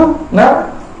dia tahu?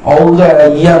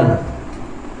 Orang yang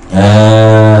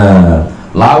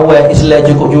lawan Islam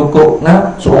cukup-cukup,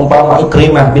 seumpama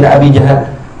Ikrimah bin Abi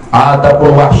Jahal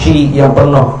ataupun Wahsy yang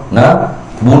pernah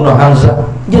bunuh Hamzah,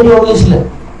 jadi orang Islam,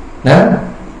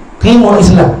 terima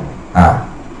Islam.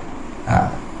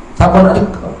 Siapa nak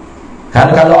cakap?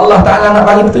 Karena kalau Allah Ta'ala nak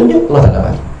bagi petunjuk, Allah tak nak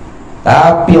bagi.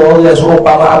 Tapi orang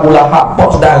seumpama Abu Lahab,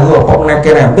 pok saudara, pok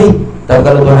menakir Nabi, tapi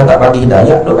kalau Tuhan tak bagi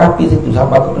hidayah, duk api situ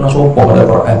sampai tu kena sopoh pada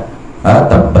Quran.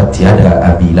 Tabbat yada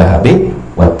Abi Lahab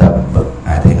wa tabb.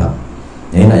 Tengok.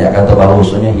 Jadi nak kata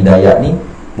bahawasanya hidayah ni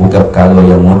bukan perkara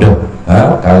yang mudah,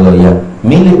 kalau yang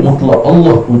milik mutlak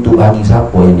Allah untuk bagi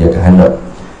siapa yang dia kehendak.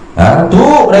 Tu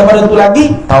daripada tu lagi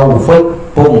taufik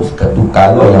pun satu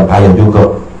perkara yang payah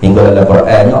juga. Hingga dalam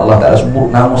Quran Allah Ta'ala sebut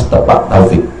nama setapak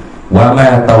taufik. Wa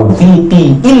ma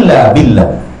taufiqi illa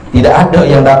billah. Tidak ada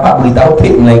yang dapat beri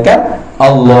taufik melainkan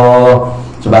Allah.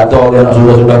 Sebab tu orang nak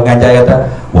sudah mengajar kata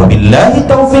wabillahi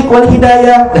taufiq wal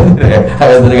hidayah.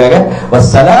 Ada dengar kan?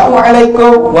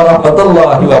 Wassalamualaikum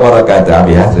warahmatullahi wabarakatuh.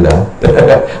 Habis sudah.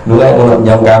 Mulai nak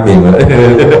jam kambing.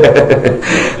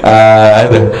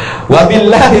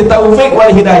 Wabillahi taufiq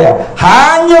wal hidayah.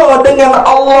 Hanya dengan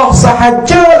Allah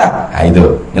sahajalah.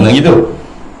 Itu. Kena gitu.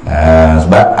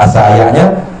 Sebab asal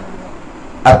ayatnya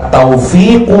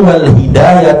at-taufiq wal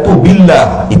hidayatu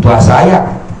billah. Itu asal ayat.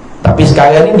 Tapi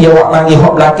sekarang ni dia buat mari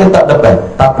hak belakang tak dapat.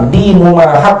 Taqdimu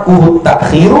ma haqquhu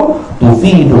ta'khiru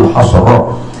tufidul hasra.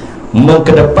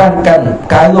 Mengedepankan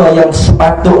perkara yang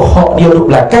sepatut hak dia duduk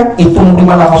belakang, itu di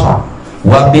mana hasra.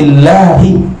 Wa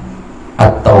billahi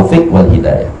at-taufiq wal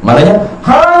hidayah. Maknanya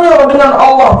hanya dengan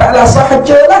Allah Ta'ala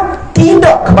sahajalah,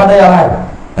 tidak kepada yang lain.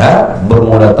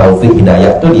 Bermula taufik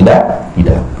hidayah tu tidak.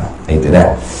 Itu dah.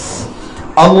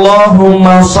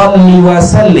 Allahumma salli wa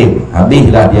sallim.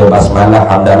 Habislah dia basmalah,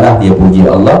 hamdalah, dia puji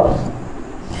Allah.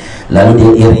 Lalu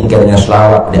dia iringkan dengan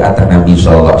selawat di atas Nabi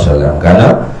SAW.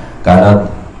 Karena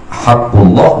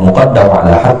haqqullah muqaddam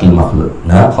ala haqqil makhluk.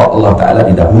 Hak Allah Ta'ala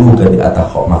didahulukan di atas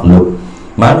hak makhluk.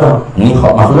 Mana ni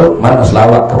hak makhluk, mana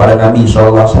selawat kepada Nabi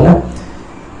SAW.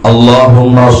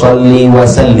 Allahumma salli wa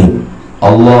sallim.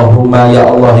 Allahumma ya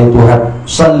Allah ya Tuhan,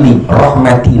 salli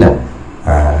rahmatilah.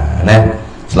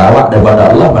 Selawat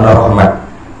daripada Allah mana rahmat,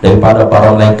 daripada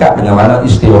para malaikat dengan makna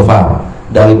istighfar,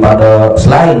 daripada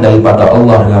selain daripada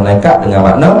Allah dengan malaikat dengan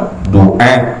makna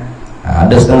doa.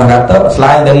 Ada setengah kata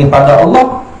selain daripada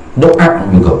Allah doa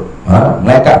juga.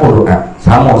 Malaikat pun doa,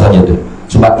 sama saja tu.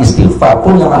 Sebab istighfar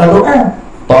pun dengan makna doa.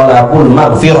 Talabul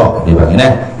maghfirah dia panggil.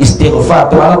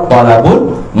 Istighfar tu adalah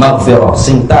talabul maghfirah,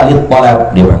 singtalit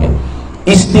talab dia panggil.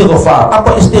 Istighfar,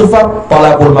 apa istighfar?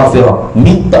 Talabul maghfirah,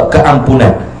 minta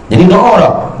keampunan. Jadi doa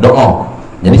dah, doa.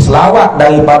 Jadi selawat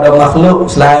daripada makhluk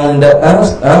selain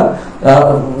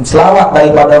selawat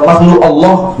daripada makhluk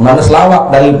Allah, mana selawat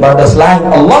daripada selain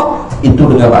Allah, itu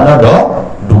dengan makna doa.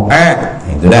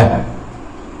 Itu dah.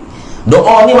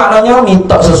 Doa ni maknanya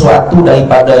minta sesuatu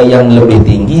daripada yang lebih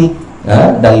tinggi,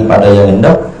 daripada yang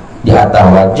rendah, di atas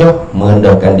wajah,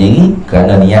 merendahkan diri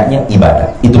kerana niatnya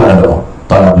ibadat. Itu makna doa.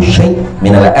 Talabus syai'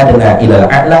 minal adna ilal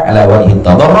a'la ala wajhi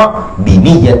tadarru' bi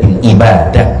niyyatil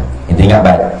ibadah. Itu ingat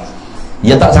baik.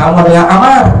 Ia tak sama dengan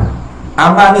amal.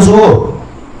 Amal ni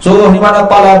suruh ni mana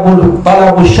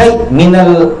talabus syai'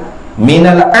 minal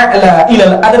a'la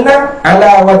ilal adna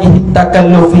ala wajhi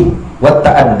takallufi wa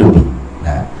ta'addubi.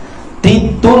 Nah,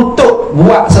 dituntut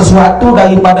buat sesuatu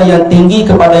daripada yang tinggi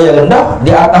kepada yang rendah,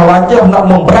 di atas wajah nak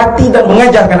memberati dan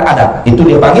mengajarkan adab. Itu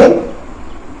dia panggil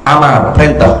amal,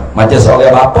 perintah. Macam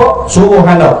seorang bapa suruh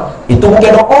anak, itu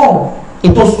bukan doa,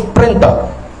 itu perintah.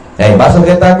 Bahasa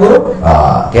kata aku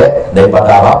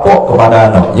daripada bapa kepada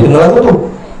anak. Jadi lagu tu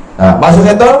bahasa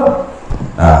kata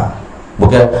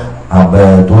bukan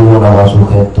abang tolonglah masuk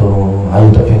kereta, ayo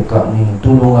tak cakap ni,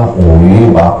 tolonglah. Oi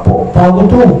bapa apa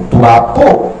tu bapa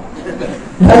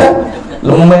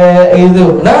lembek itu.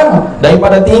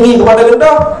 Daripada tinggi kepada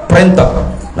rendah, perintah.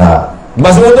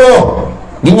 Bahasa tu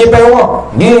gini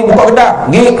pewak, gini buka kedai,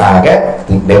 gini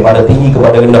daripada tinggi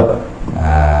kepada rendah.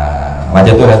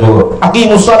 Macam tu suruh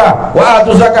aqimus salah wa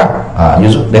atuz zakah.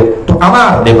 Yusuf tu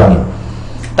amal dia panggil.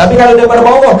 Tapi kalau daripada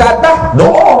bawah ke atas,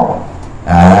 doa.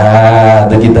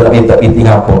 Tu kita nak minta meeting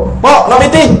apa? Pak nak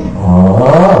meeting.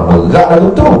 Berat lagu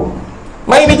tu.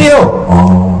 Mai meeting tu.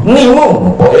 Ni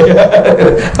mu.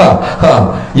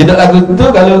 Ya dak lagu tu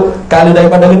kalau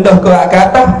daripada rendah ke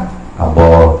atas,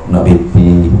 abah nak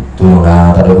meeting. Tolonglah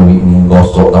tak ada duit ni,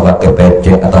 gosok tak pakai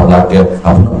pecek atau belakang.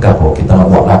 Apa nak gapo? Kita nak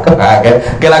buat belakang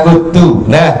ke lagu tu.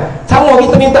 Sama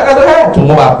kita minta kat Tuhan.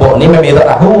 Cuma bapak ni memang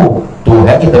tak tahu.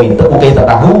 Tuhan kita minta bukan kita tak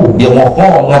tahu, dia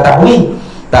mohon mengetahui.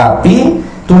 Tapi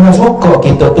Tuhan suka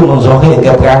kita tu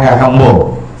menzahirkan perangai hamba.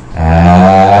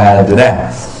 Itu dah.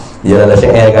 Dia ada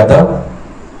syair kata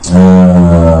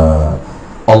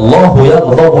Allahu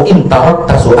yaghdabu in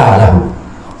tarakta su'alahu.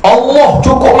 Allah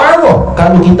cukup marah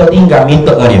kalau kita tinggal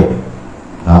minta dengan dia.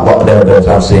 Buat benda-benda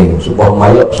sarsing supaya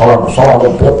mayat salam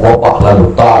popah lalu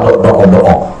tak ada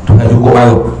doa-doa. Tuhan cukup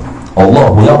marah.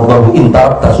 Allahu yaghdabu in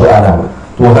tarakta su'alahu.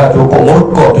 Tuhan cukup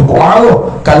murka, cukup marah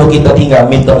kalau kita tinggal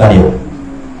minta dengan dia.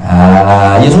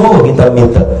 Ya suruh kita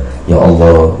minta, ya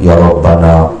Allah, ya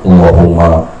Rabbana,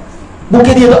 Allahumma.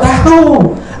 Bukan dia tak tahu,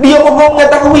 dia mohon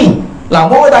mengetahui.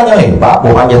 Lama tanya apa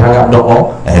panjang sangat doa.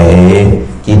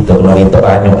 Kita kena minta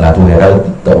banyak lah Tuhan. Kalau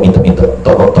tak minta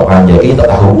tak panjang, kita tak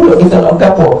tahu pula kita nak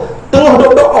apa. Tengah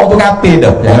doa tu kapir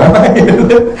dah.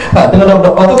 Tengah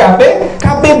doa tu kapir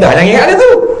dah. Jangan ingat dia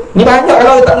tu. Ni banyak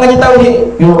kalau tak mengaji tahu ni.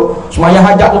 Semaya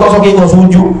hajat tu tak sakit kau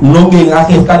sujud. Nungging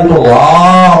akhir sekali tu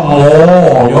lama.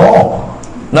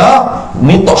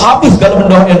 Minta habis kalau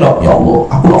benda enak. Ya Allah,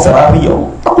 aku nak Ferrari ya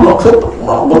Allah. Aku nak kereta.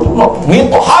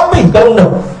 Minta habis kalau benda.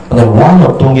 Mana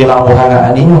tunggu lama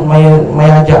hangat ni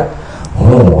maya hajat.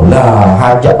 Lah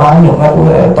hajat banyak lah tu.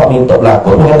 Tak minta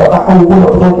belakang tu, tak tahu pula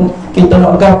kita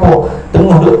nak apa.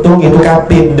 Tengah duk tunggu tu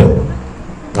kapit dah.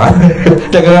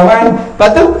 Jangan ramai. Lepas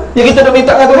tu ya kita nak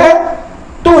minta dengan Tuhan.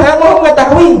 Tuhan mahu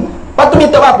mengetahui. Lepas tu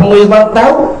minta apa? Mereka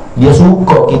tahu. Dia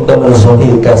suka kita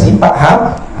menzahirkan sifat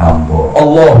hamba.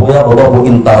 Allahu yaghdabu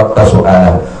in tarakta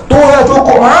su'alahu. Tuhan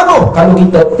cukup marah kalau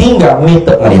kita tinggal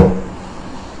minta dengan dia.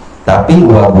 Tapi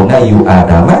wa bunayyu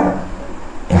adama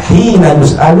hina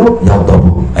yus'alu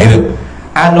yaghdabu. Itu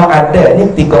anak ada ni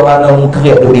ketika mana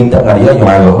mengkerik duk minta dengan dia yang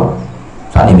marah.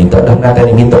 Saat ni minta dah, nanti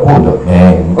ni minta pula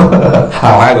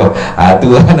marah.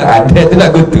 Tu anak ada tu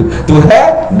lagu tu.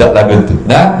 Tuhan tak lagu tu.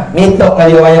 Minta dengan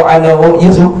dia banyak anak, dia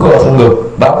suka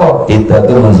sungguh. Bapa kita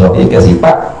tu menzahirkan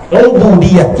sifat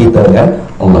rububiyah kita dengan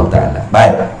Allah Ta'ala.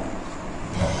 Baik.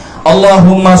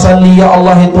 Allahumma salli ya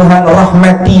Allah Tuhan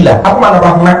rahmatilah. Apa makna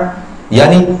rahmat?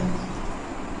 Yani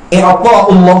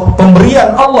Allah,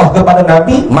 pemberian Allah kepada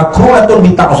Nabi makruhatun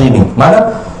bi ta'zimi.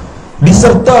 Mana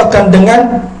disertakan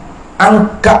dengan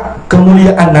angkat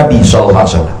kemuliaan Nabi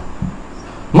SAW.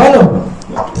 Mana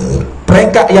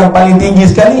peringkat yang paling tinggi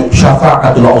sekali,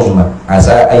 syafa'atul uzma.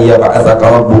 Asa ayyaba'athaka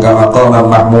rabbuka maqaman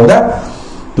mahmuda.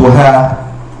 Tuhan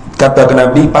kata ke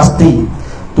Nabi, pasti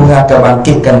Tuhan akan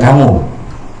bangkitkan kamu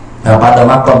pada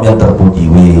makam yang terpuji.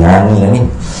 Weh, angin ni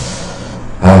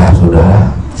sudah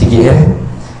sikit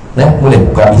boleh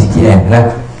buka habis sikit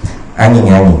angin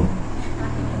angin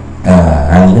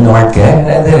ni nak makan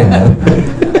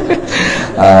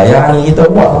yang angin kita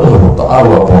buat tak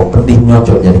tahu apa pedih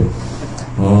nyocok jadi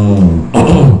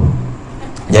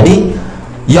jadi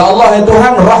Ya Allah ya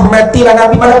Tuhan, rahmatilah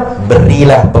Nabi mana?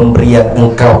 Berilah pemberian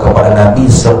Engkau kepada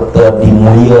Nabi serta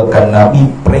dimuliakan Nabi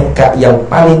peringkat yang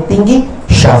paling tinggi,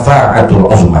 syafa'atul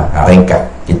uzma. Ringkas,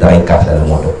 kita ringkas dalam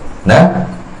mudah.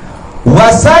 Nah,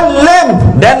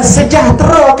 wasallam, dan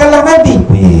sejahterakanlah Nabi.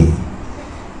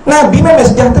 Nabi memang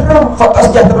sejahtera. Kalau tak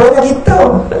sejahteranya kita.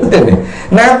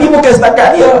 Nabi bukan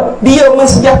setakat dia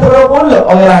mensejahtera pula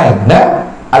orang lain. Nah,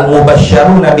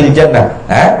 al-mubasysyaruna bil jannah,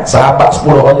 sahabat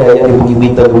 10 orang yang diberi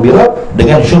berita gembira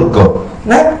dengan syurga.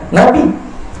 Nah, Nabi.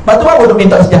 Lepas tu apa dia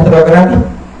minta sejahtera ke Nabi?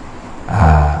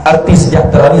 Arti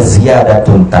sejahtera ni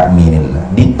ziyadatun ta'minillah,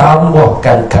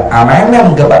 ditambahkan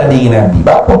keamanan kepada diri Nabi.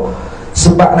 Apa?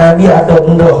 Sebab Nabi ada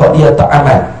benda yang dia tak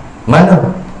aman. Mana?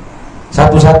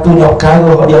 Satu-satunya perkara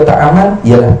yang dia tak aman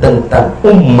ialah tentang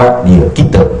umat dia,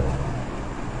 kita.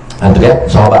 Itu kan?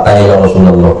 Sahabat tanya, ya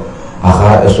Rasulullah,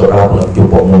 akhirat esok aku nak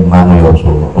jumpa mana ya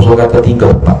Rasulullah? Rasulullah kata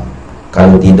 3 tempat.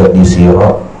 Kalau tidak di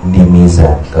Sirat, di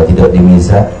Mizan. Kalau tidak di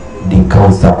Mizan, di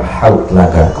Kautsar haud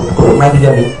telaga aku. Aku duduk main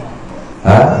dia ni.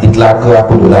 Di telaga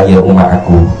aku duduk layar umat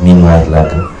aku minum air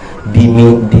telaga.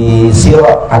 Di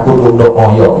Sirat aku duduk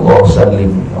doa, ya Allah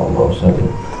salim, ya Allah salim,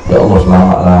 ya Allah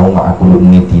selamatlah umat aku duduk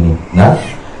meniti ni. Nah,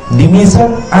 di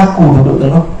Mizan aku duduk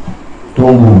tengah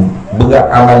tunggu berat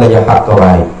amalan yang hak kau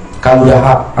baik. Kalau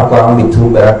jahat, aku ambil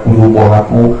serba aku, jubah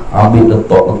aku, ambil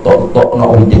letak nak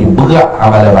jadi berat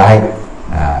amalan baik.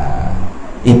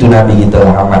 Itu Nabi kita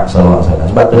Muhammad SAW.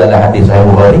 Sebab tu dalam hadis Sahih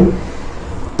Bukhari,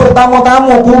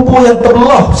 pertama-tama kubur yang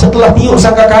terbelah setelah tiup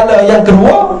sangkakala yang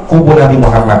kedua, kubur Nabi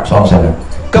Muhammad SAW.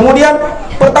 Kemudian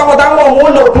pertama-tama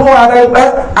mulut keluar dari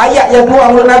ayat yang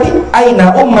keluar mulut Nabi, aina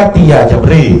ummati ya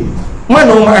Jibril,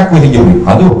 mana umat aku ni Jibril?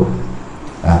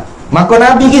 Maka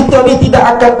Nabi kita ni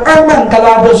tidak akan aman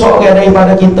kalau ada seorang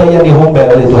daripada kita yang dihombel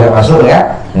oleh Tuhan masuk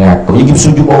ngaku. Dia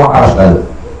sujud bawah aras lalu.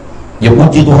 Dia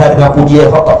puji Tuhan dengan pujian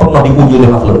yang tak pernah dipuji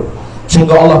oleh makhluk.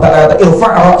 Sehingga Allah Ta'ala kata,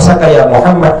 irfa' ra'saka ya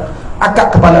Muhammad,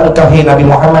 angkat kepala engkau hai Nabi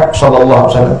Muhammad sallallahu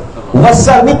alaihi wasallam.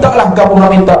 Wasal, mintalah kamu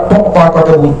minta tuqta aku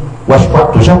akan beri.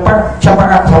 Wasfa'tu syafaat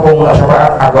siapa mula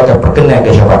syafaat aku akan perkenan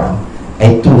ke syafaat.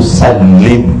 Itu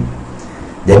salim.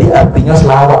 Jadi artinya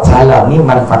selawat salam ni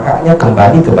manfaatnya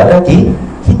kembali kepada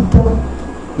kita.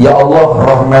 Ya Allah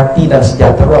rahmati dan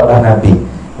sejahteralah Nabi.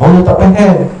 Orang tak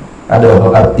faham. Ada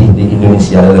artis di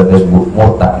Indonesia dalam Facebook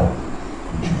murtad.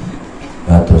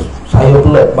 Terus saya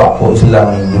pelik bakpo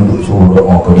Islam ni duduk suruh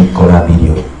doa ke Nabi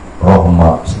dia.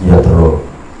 Rahmat sejahtera.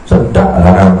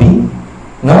 Sedaplah Nabi.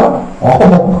 Nah,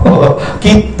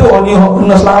 kita ni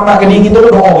kena selamatkan diri kita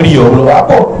doa ke dia dulu.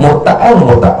 Apa? Murtad.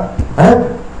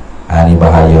 Ini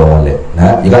bahaya balik.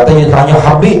 Dia kata dia tanya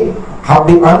Habib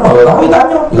mana? Dia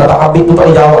tanya. Dia kata Habib tu tak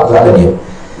dijawab soalan dia.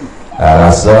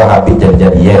 Rasa Habib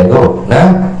jadi ya tu.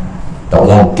 Tak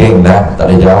mungkin dah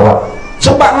tak dijawab.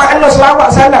 Sebab makna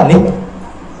selawat salam ni,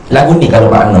 lagu ni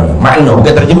kalau makna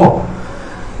bukan terjemah.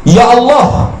 Ya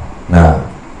Allah,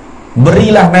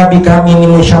 berilah Nabi kami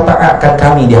ni mensyafaatkan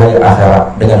kami di hari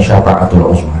akhirat dengan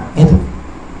syafaatul uzma. Itu.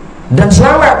 Dan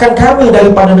selamatkan kami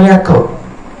daripada neraka.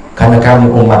 Karena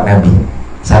kami umat Nabi,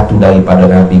 satu daripada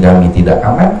Nabi kami tidak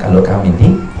aman kalau kami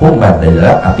dihumban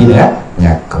dalam api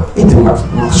neraka. Itu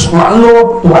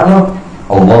makna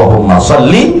Allahumma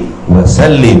salli wa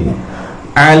sallim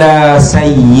ala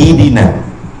sayyidina.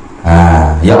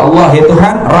 Ya Allah ya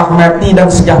Tuhan, rahmati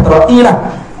dan sejahterailah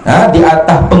di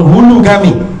atas penghulu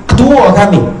kami, ketua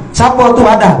kami. Siapa tu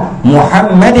ada?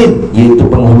 Muhammadin, iaitu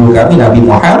penghulu kami Nabi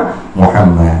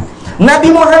Muhammad.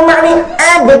 Nabi Muhammad ni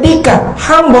abdika,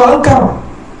 hamba engkau.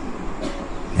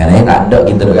 Yang tak ada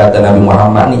kita kata Nabi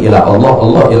Muhammad ni ialah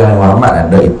Allah ialah Muhammad,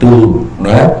 ada itu.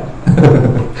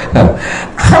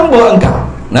 Hamba engkau.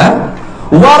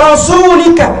 Wa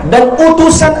rasulika, dan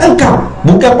utusan engkau,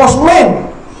 bukan postman.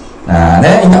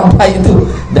 Ingat baik itu.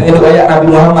 Dan itu ayat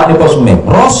Nabi Muhammad ni postman.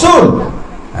 Rasul.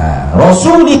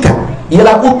 Rasulika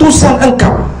ialah utusan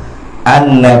engkau.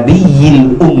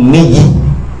 An-nabiyil ummi,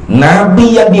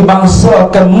 Nabi yang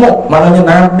dibangsakan maknanya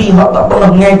Nabi yang tak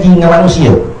pernah mengaji dengan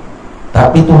manusia,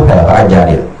 tapi Tuhan ajar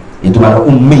dia. Itu mana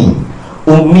ummi.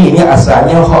 Ummi ni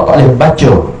asalnya hak tak boleh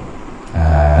baca,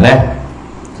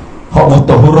 hak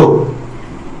buta huruf,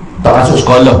 tak masuk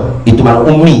sekolah. Itu mana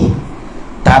ummi.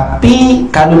 Tapi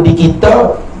kalau di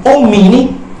kita ummi ni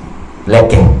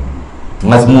lekeh,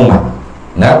 mazmumah.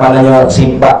 Maknanya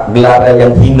sifat gelaran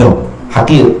yang hina,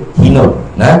 hakir, hina.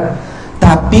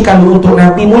 Tapi kalau untuk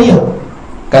Nabi mulia,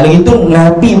 kalau itu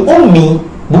Nabi ummi,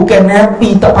 bukan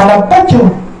Nabi tak pandai baca,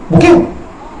 bukan.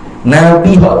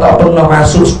 Nabi tak pernah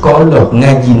masuk sekolah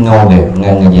ngaji dengan orang,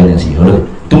 ngaji dengan sihir.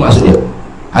 Itu maksud dia.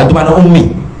 Itu mana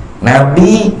ummi.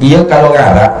 Nabi dia kalau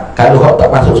Arab, kalau tak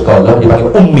masuk sekolah dia panggil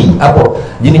ummi. Apa?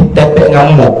 Jenis tepek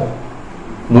ngamuk.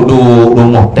 duduk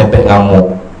rumah tepek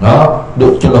ngamuk,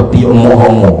 duduk celah tiup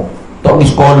homo. Tak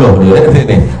pergi sekolah dia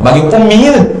ni. Bagi ummi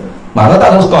je. Mana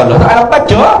tak ada sekolah, tak ada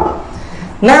baca.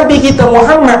 Nabi kita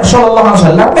Muhammad sallallahu alaihi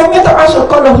wasallam kami tak masuk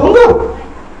sekolah sungguh.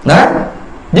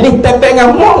 Jadi tepek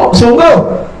ngamuk sungguh.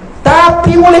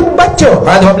 Tapi boleh baca.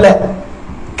 Ada apa?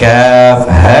 Kaf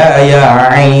ha ya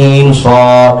ain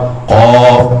sad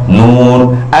qaf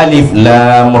nun alif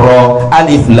lam ra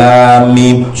alif lam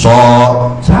mim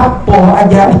sad. Siapa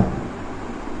ajar ni?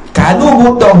 Kalau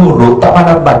buta huruf tak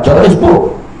pandai baca tak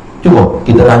sebut. Cuba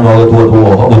kita tanya orang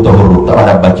tua-tua buta huruf tak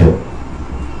pandai baca.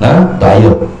 Tak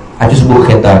ayo. Aja sebut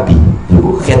kereta api.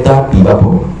 Sebut kereta api apa?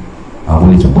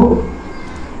 Boleh sebut.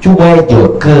 Cuba aja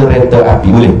kereta api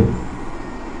boleh.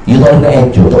 You tak nak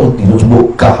ejo, tak nak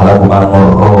sebut kah lagu mana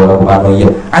roh, lagu mana ya.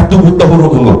 Itu buta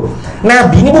huruf tunggu.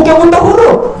 Nabi ni bukan buta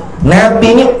huruf. Nabi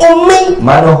ni ummi.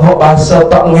 Mana hok bahasa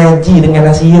tak ngaji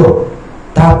dengan nasio.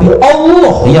 Tapi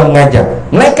Allah yang mengajar.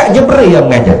 Malaikat Jibril yang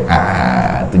mengajar.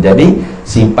 Itu jadi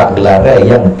sifat gelaran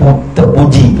yang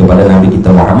terpuji kepada Nabi kita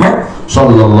Muhammad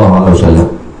sallallahu alaihi wasallam.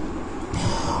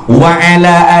 Wa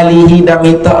ala alihi, dan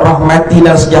minta rahmati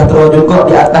dan sejahtera juga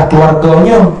di atas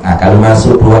keluarganya. Kalau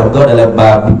masuk keluarga dalam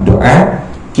bab doa,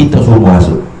 kita semua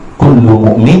masuk. Kullu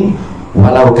mu'min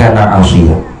walau kana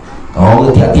asiyah.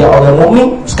 Kalau tiap-tiap orang mukmin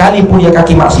sekalipun dia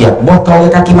kaki maksiat, bahkan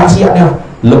orang kaki maksiat dia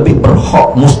lebih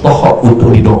berhak, mustahak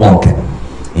untuk didoakan.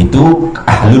 Itu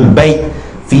ahlul bait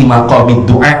fi maqamid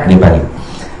du'a dipanggil.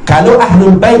 Kalau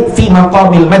ahlul bait fi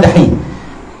maqamil madhi,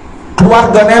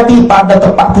 keluarga Nabi pada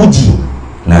tempat puji.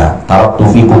 Taraktu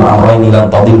fikum amrayn lan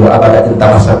tadillu abada in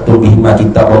tamassaktum bihima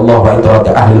kitaballah wa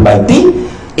itrati ahlul baiti.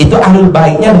 Itu ahlul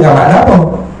baitnya dengan makna apa?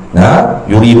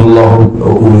 Yuridullahu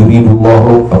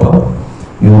apa?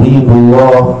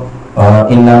 Yuridullah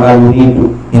innama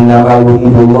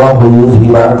yuridullahu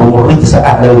yuzhibakum rijsa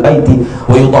ahlul baiti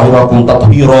wa yutahhirakum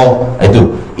tathhira.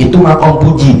 Itu maqam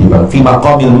puji di bang fi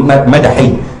maqamil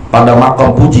madhi, pada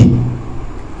maqam puji.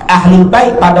 Ahlul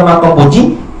bait pada maqam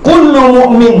puji. Kullu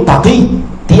mu'min taqi,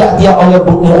 tiap-tiap orang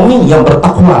mukmin yang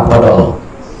bertakwa kepada Allah.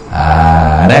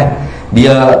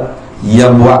 Dia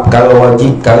yang buat kalau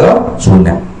wajib, kalau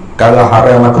sunat, kalau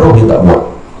haram makruh dia tak buat.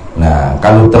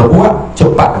 Kalau terbuat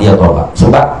cepat dia taubat.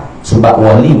 Sebab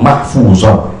wali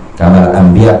mahfuzah. Kamal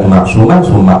anbiya maksumah,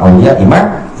 summa awliya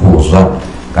mahfuzah.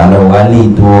 Kalau wali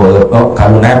itu,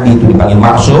 kalau nabi itu dipanggil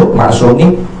maksum. Maksum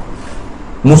ni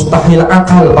mustahil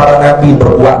akal para nabi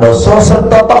berbuat dosa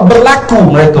serta tak berlaku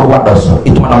mereka buat dosa.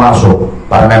 Itu makna maksum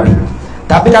para nabi.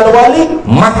 Tapi kalau wali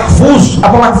mahfuz.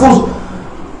 Apa mahfuz?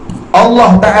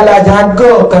 Allah Ta'ala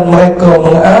jagakan mereka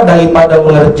daripada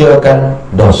mengerjakan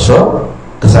dosa,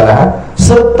 kesalahan,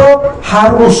 serta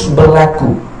harus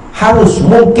berlaku, harus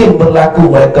mungkin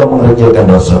berlaku mereka mengerjakan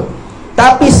dosa,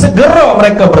 tapi segera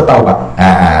mereka bertaubat.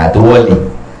 Itu wali.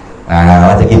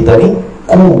 Macam kita ni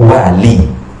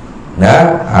kuwali.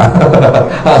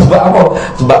 Sebab apa?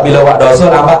 Sebab bila buat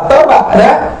dosa lambat taubat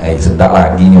dah. Sedap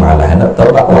lagi ni, malah nak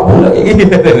taubat buat pula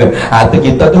gitu. Tu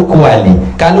kita tu kuwali.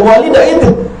 Kalau wali dah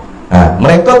itu,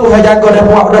 mereka tu jaga dan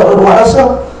buat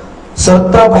dosa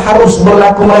serta harus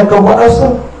berlaku mereka buat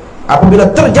dosa. Apabila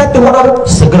terjatuh buat dosa,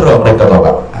 segera mereka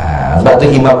taubat. Sebab tu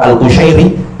Imam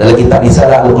Al-Qushairi dalam kitab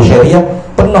Risalah Al-Qushairiyah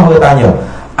pernah bertanya,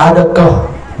 adakah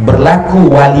berlaku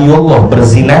waliullah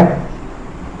berzina?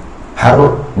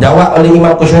 Harus jawab oleh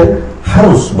Imam Qushairi,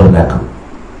 harus berlaku.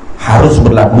 Harus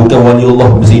berlaku, bukan waliullah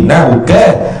berzina,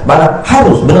 bukan. Malah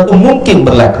harus, benda tu mungkin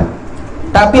berlaku,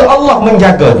 tapi Allah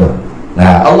menjaganya.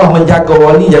 Allah menjaga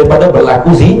wali daripada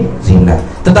berlaku zina.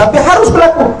 Tetapi harus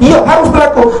berlaku. Ya, harus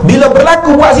berlaku. Bila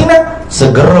berlaku buat zina,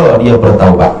 segera dia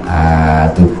bertaubat.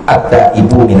 Tu atta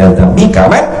ibu minal dzambi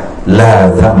kaman la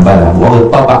dzambalah.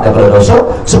 Orang taubat daripada dosa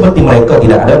seperti mereka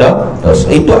tidak ada dosa.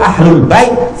 Itu ahlul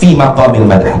bait fi maqamil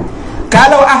madh.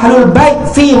 Kalau ahlul bait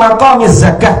fi maqamiz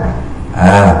zakah,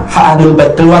 ahlul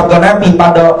bait keluarga Nabi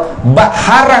pada bab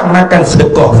haram makan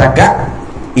sedekah zakat,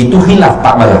 itu khilaf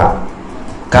pak mazhab.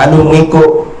 Kalau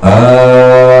mengikut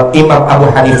Imam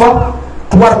Abu Hanifah,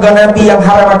 keluarga Nabi yang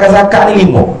haram makan zakat ni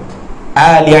 5.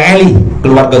 Ali Ali,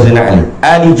 keluarga Sayyidina Ali.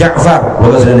 Ali Ja'far,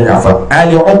 keluarga Sayyidina Ja'far.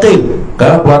 Ali Uqil,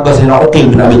 keluarga Sayyidina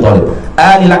Uqil bin Abi Thalib.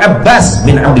 Ali Al-Abbas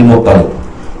bin Abdul Muttalib.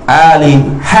 Ali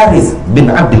Harith bin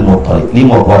Abdul Muttalib.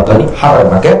 5 keluarga ni haram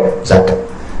makan zakat.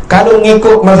 Kalau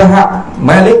mengikut mazhab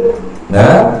Malik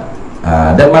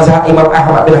dan mazhab Imam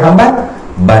Ahmad bin Hanbal,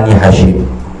 Bani Hashim.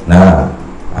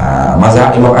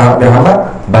 Mazhab Imam Ahmad bin Hanbal,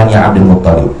 Bani Abdul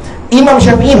Muttalib. Imam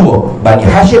Syafi'i pun Bani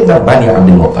Hashim dan Bani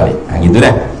Abdul Muttalib. Gitu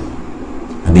dah.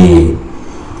 Jadi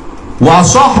wa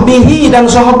sahbihi, dan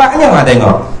sahabatnya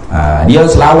tengok. Dia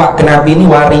selawat ke Nabi ni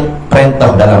waris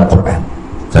perintah dalam Quran.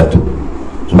 Satu.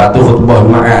 Sebab tu khutbah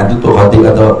Jumaat tu Tok Khatib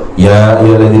kata, ya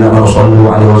ayyuhallazina amanu sallu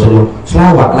alaihi wasallam.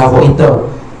 Selawatlah kau kita.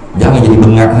 Jangan jadi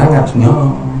bengat sangat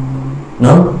sebenarnya.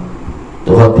 No?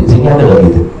 Tok Khatib sini ada tak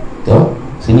gitu? Tu,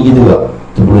 sini gitu tak?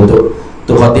 Tu boleh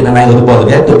Tok Khatib nak naik khutbah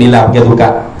tu, Tok Bilal dia buka.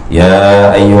 Ya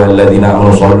ayyuhallazina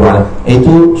amanu sallu alaihi.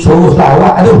 Itu suruh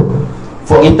selawat tu.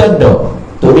 For kita dah.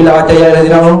 Tok Bilal baca ya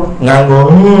ayyuhallazina amanu nganggur.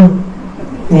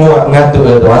 Muak ngantuk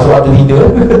tu masuk waktu tidur.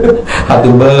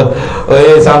 Hatu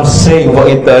something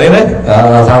buat kita ni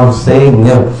something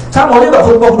ya. Sama juga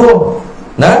khutbah kedua.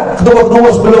 Nah, khutbah kedua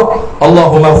sebelum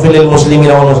Allahumma ighfir lil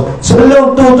muslimina wal muslimat.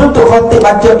 Sebelum tu Tok Khatib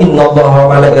baca innallaha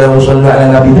wa malaikatahu yusholluna 'alan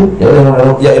nabi tu.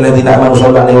 Ya ayyuhallazina amanu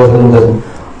shallu 'alaihi wa sallimu.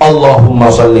 Allahumma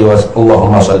shalli wa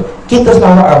Allahumma shalli. Kita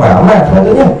selawat amal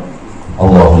sepatutnya.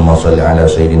 Allahumma shalli ala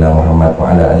sayyidina Muhammad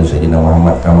wa ala ali sayyidina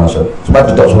Muhammad kama sebab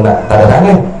tu tak sunat tanda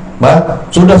tangan.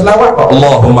 Sudah selawat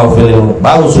Allahumma ighfirlil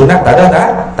baru sunat tanda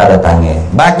tangan.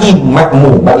 Bagi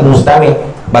makmum, bagi mustami',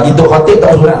 bagi Tok Khatib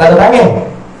tak sunat tanda tangan.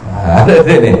 Ada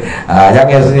ni.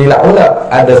 Jangan silap pula.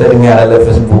 Ada saya dengar dalam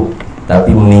Facebook,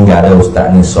 tapi meninggal ada ustaz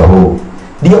ni Sohu.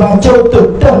 Dia baca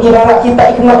betul dah ibarat kita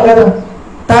ikhlas kata.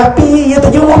 Tapi dia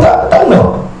terjemah tak kena.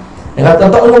 Dia kata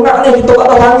tak nak ni kita tak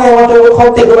tahu tangan baca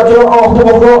Khatib baca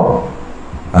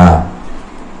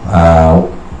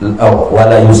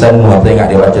wala yusannu, apa ingat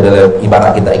dia baca dalam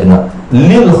ibarat kita kena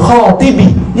lil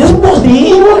khatibi, dia sebut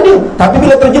sendiri dia, tapi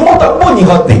bila terjemah tak bunyi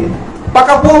khatib,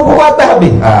 pakai puluh atas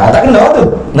habis. Tak kena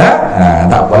tu. Tak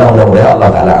apalah, mudah-mudahan Allah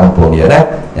Ta'ala ampun dia dah.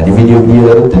 Jadi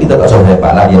video-video tu kita tak usah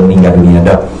hebat lah, dia meninggal dunia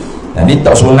dah. Jadi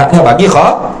tak sunatnya bagi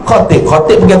khatib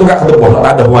pergi tukar khutbah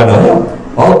tak ada warna ya.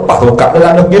 Lepas tukar dia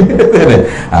tak ada begini.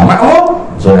 Makmum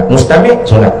sunat, mustami'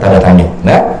 sunat tanda tangan.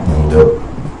 Itu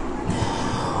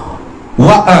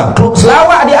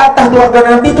selawat di atas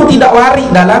keluarga Nabi itu tidak waris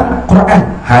dalam Quran,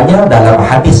 hanya dalam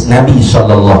hadis Nabi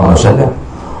sallallahu alaihi wasallam.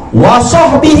 Wa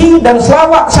sahbihi, dan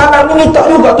selawat salam ini tak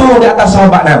juga turun di atas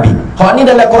sahabat Nabi. Kalau ni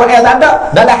dalam Quran tak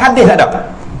ada, dalam hadis tak ada.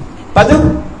 Lepas tu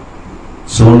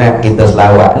sunat kita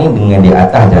selawat ni dengan di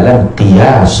atas dalam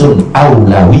qiyasun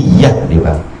aulawiyah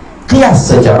dia. Qiyas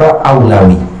secara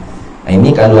aulawi. Ini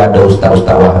kalau ada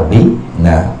ustaz-ustaz Wahabi,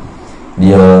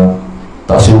 dia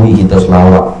tak suruh kita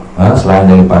selawat selain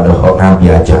daripada hak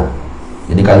Nabi ajar.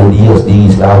 Jadi kalau dia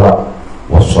sendiri selawat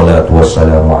wassalatu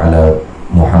wassalamu ala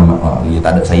Muhammad, dia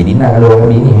tak ada Sayyidina kalau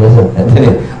Nabi ni biasa.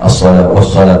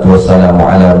 Wassalatu wassalamu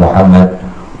ala Muhammad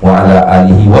wa ala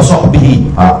alihi wa sahbihi.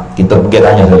 Kita pergi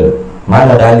tanya dulu,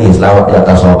 mana dalil selawat di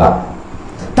atas sahabat?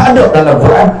 Tak ada dalam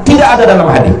Quran, tidak ada dalam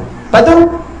hadis. Lepas tu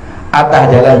atas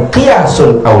jalan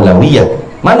qiyasul aulawiyah.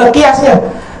 Mana qiyasnya?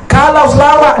 Kalau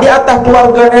selawat di atas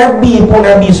keluarga Nabi pun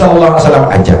Nabi SAW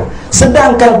ajar.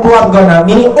 Sedangkan keluarga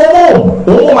Nabi ni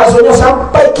umum maksudnya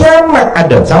sampai kiamat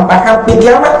ada, sampai hampir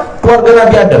kiamat keluarga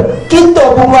Nabi ada.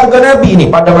 Kita pun keluarga Nabi ni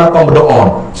pada makam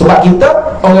berdoa. Sebab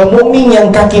kita orang mukmin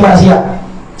yang kaki maksiat.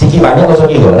 Sikit banyak tak usah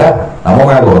kira lah. Nama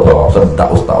malu tu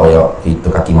sedap ustaz ya, kita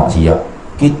kaki maksiat,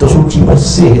 kita suci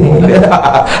bersih ni.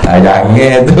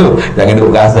 Jangan tu, jangan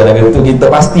duk rasa lagi tu kita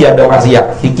pasti ada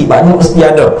maksiat, sikit banyak mesti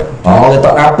ada. Orang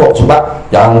tak nampak sebab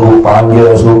janggut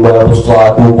panjang subah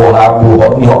besar tubuh labu,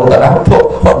 ni orang tak nampak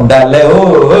hok dalam.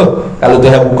 Kalau tu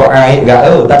yang buka air gak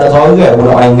tak ada suara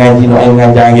budak main ngaji, nak main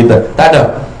ngajar kita tak ada.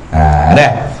 Dah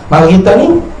maka kita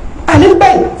ni ahli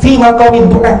bait fi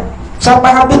maqamid du'a sampai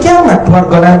habis kiamat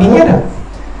keluarga Nabi ni ada.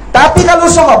 Tapi kalau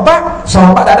sahabat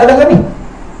tak ada dengan ni.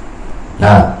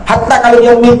 Hatta kalau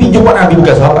dia mimpi jumpa Nabi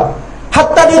bukan sahabat.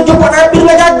 Hatta dia jumpa Nabi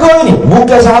dengan jaga ini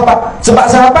bukan sahabat. Sebab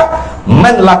sahabat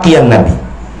man laqiyan Nabi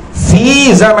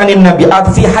fi zamanin Nabi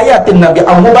atau fi hayatin Nabi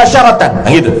aw mubasyaratan,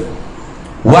 gitu.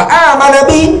 Wa amana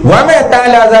Nabi wa mata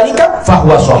ala zalika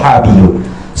fahuwa sahabiyyun.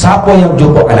 Siapa yang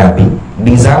jumpa Nabi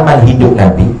di zaman hidup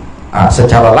Nabi,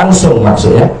 secara langsung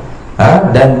maksudnya,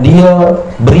 dan dia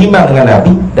beriman dengan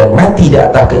Nabi dan mati di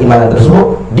atas keimanan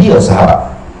tersebut, dia sahabat.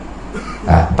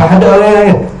 Pada orang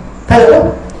lain tak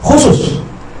ada khusus.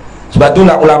 Sebab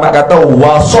itulah ulama kata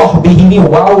wasahbihi ni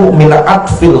wa'u min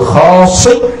atfil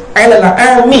khasi ala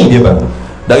ami, dia bang,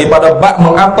 daripada bab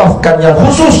mengatafkan yang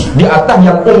khusus di atas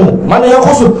yang umum. Mana yang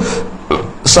khusus?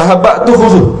 Sahabat tu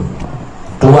khusus,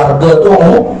 keluarga tu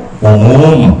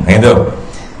umum. Itu.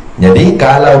 Jadi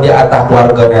kalau di atas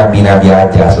keluarga Nabi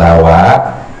ajar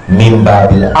selawat,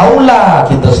 mimbabil aula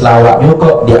kita selawat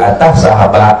juga di atas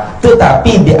sahabat,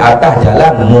 tetapi di atas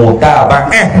jalan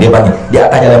mutaba'ah, dia panggil di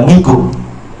atas jalan mengikut.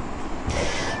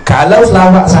 Kalau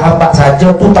selawat sahabat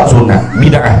saja tu tak sunat,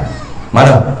 bid'ah.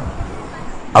 Mana?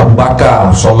 Abu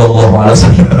Bakar sallallahu alaihi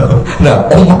wasallam.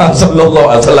 Umar sallallahu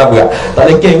alaihi wasallam juga. Tak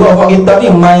lekeh gua kita ni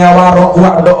maya warak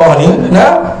kuat doa ni,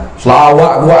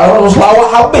 selawat kuat, selawat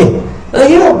habis. Tak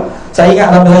kira. Saya ingat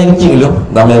zaman saya kecil dulu,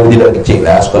 zaman saya tidak kecil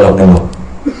lah, sekolah menengah.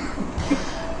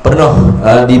 Pernah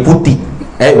di Putih,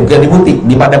 bukan di Putih,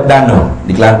 di Padang Perdana,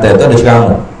 di Kelantan tu ada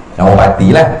ceramah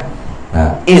parti lah.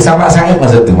 Sama Syed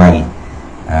masa tu mari.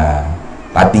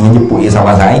 Partinya jemput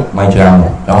sama Syed main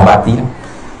ceramah parti lah.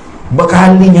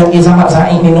 Berkalinya sama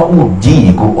Syed ni nak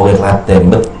uji ikut orang Kelantan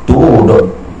betul dok.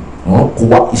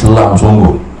 Kuat Islam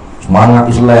sungguh, semangat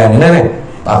Islam ni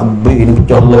takbir ni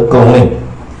pecah lekong ni.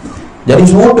 Jadi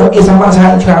sudah sama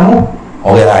Syed ceramah,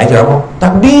 orang lain ceramah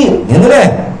takbir ni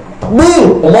takbir,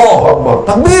 Allahu Akbar,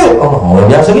 takbir, Allah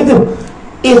biasa gitu.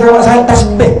 Sama Syed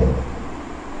tasbih.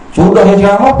 Sudah dia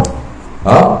ceramah,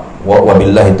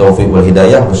 wabillahi taufiq wal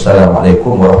hidayah,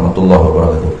 wassalamualaikum warahmatullahi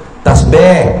wabarakatuh.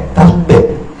 Tasbih.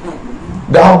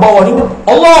 Dah bawah ni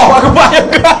Allahu Akbar.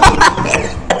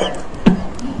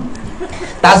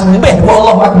 Tasbih buat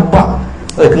Allahu Akbar.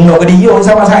 Kena ke dia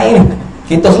sama saya ni.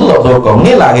 Kita selok sokong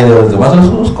ni lah kita tu. Masa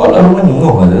sekolah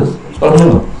menengah tu. Sekolah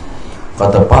menengah.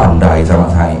 Kata pandai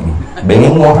sama saya ni.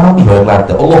 Bengok habis orang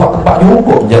Kelantan. Allahu Akbar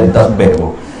juga jadi tasbih tu.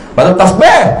 Pada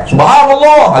tasbih,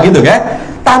 subhanallah, gitu kan?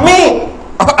 Tahmid,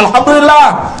 alhamdulillah.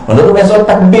 Menurut besok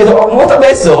takbir tu orang tak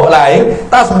besok lain.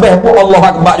 Tasbih pun Allahu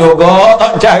Akbar juga,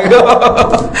 tak jaga.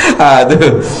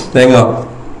 Tu. Tengok.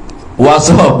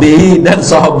 Washabi dan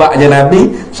sahabatnya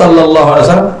Nabi sallallahu alaihi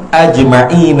wasallam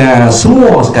ajma'ina,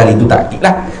 semua sekali itu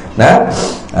takkidlah.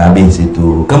 Habis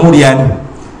itu. Kemudian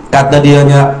kata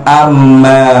dianya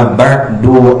amma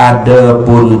ba'du,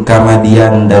 adapun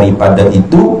kemudian daripada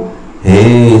itu,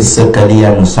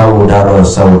 sekalian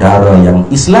saudara-saudara yang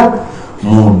Islam,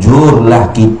 mujurlah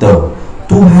kita,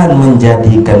 Tuhan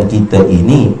menjadikan kita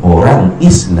ini orang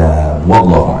Islam.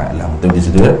 Wallahu a'lam. Betul di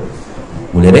situ kan?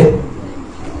 Boleh deh?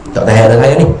 Tak tahan dah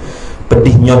saya ni.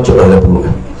 Pedih nyocok dah perut.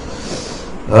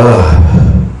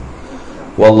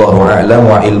 Wallahu a'lam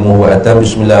wa ilmuhu atam.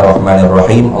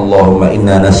 Bismillahirrahmanirrahim. Allahumma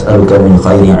inna nas'aluka min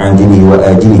khairi ajilihi wa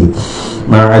ajilihi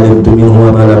ma 'alimtu minhu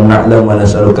wa ma lam na'lam, wa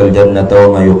nas'aluka al-jannata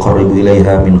wa ma yuqarribu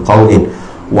ilayha min qawlin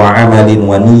wa 'amalin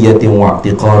wa niyyatin wa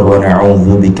i'tiqad, wa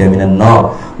na'udzu bika minan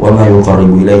nar wa ma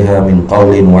yuqarribu ilayha min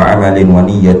qawlin wa 'amalin wa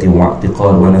niyyatin wa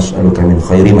i'tiqad, wa nas'aluka min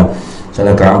khairi ma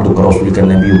salaka 'abduka rasulika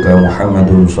nabiyyuka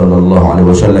Muhammadun sallallahu alaihi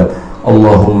wasallam.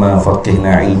 Allahumma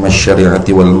faqihna 'ilma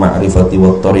asy-syari'ati wal ma'rifati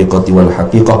wat tariqati wal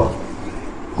haqiqah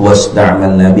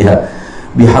wasta'malna biha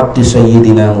bihaqqi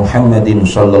sayyidina Muhammadin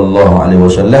sallallahu alaihi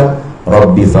wasallam.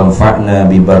 Rabbi fanfa'na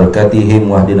bi barakatihim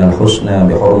wahdina al-husna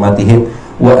bi hurmatihim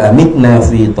wa amitna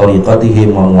fi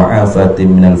tariqatihim wa mu'afatin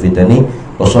minal fitani.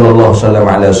 Wa sallallahu sallam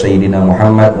ala sayyidina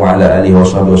Muhammad wa ala alihi wa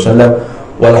sahbihi wasallam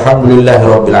walhamdulillahi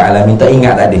rabbil alamin. Tak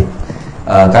ingat tadi.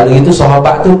 Kalau itu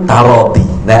sahabat tu tarati.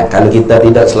 Kalau kita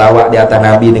tidak selawat di atas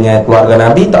Nabi dengan keluarga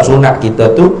Nabi, tak sunat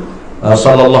kita tu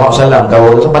sallallahu alaihi wasallam.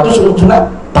 Kalau sebab tu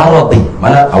sunat tarati.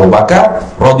 Mana Abu Bakar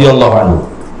radhiyallahu anhu,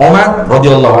 Umar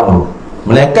radhiyallahu anhu.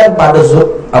 Melainkan pada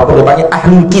apa dia panggil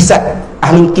ahlul kisah.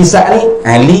 Ahlul kisah ni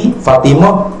Ali,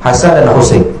 Fatimah, Hasan dan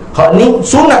Husain. Hak ni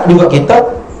sunat juga kita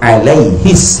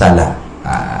alaihi salam.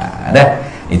 Dah.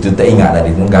 Itu tak ingat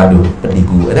tadi tu gaduh pedih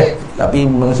gua dah. Tapi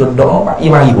maksud doa pak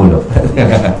imani pula.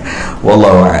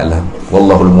 Wallahu a'lam.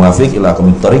 Wallahul muwaffiq ila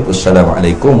aqwamit thariq.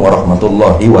 Wassalamualaikum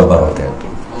warahmatullahi wabarakatuh.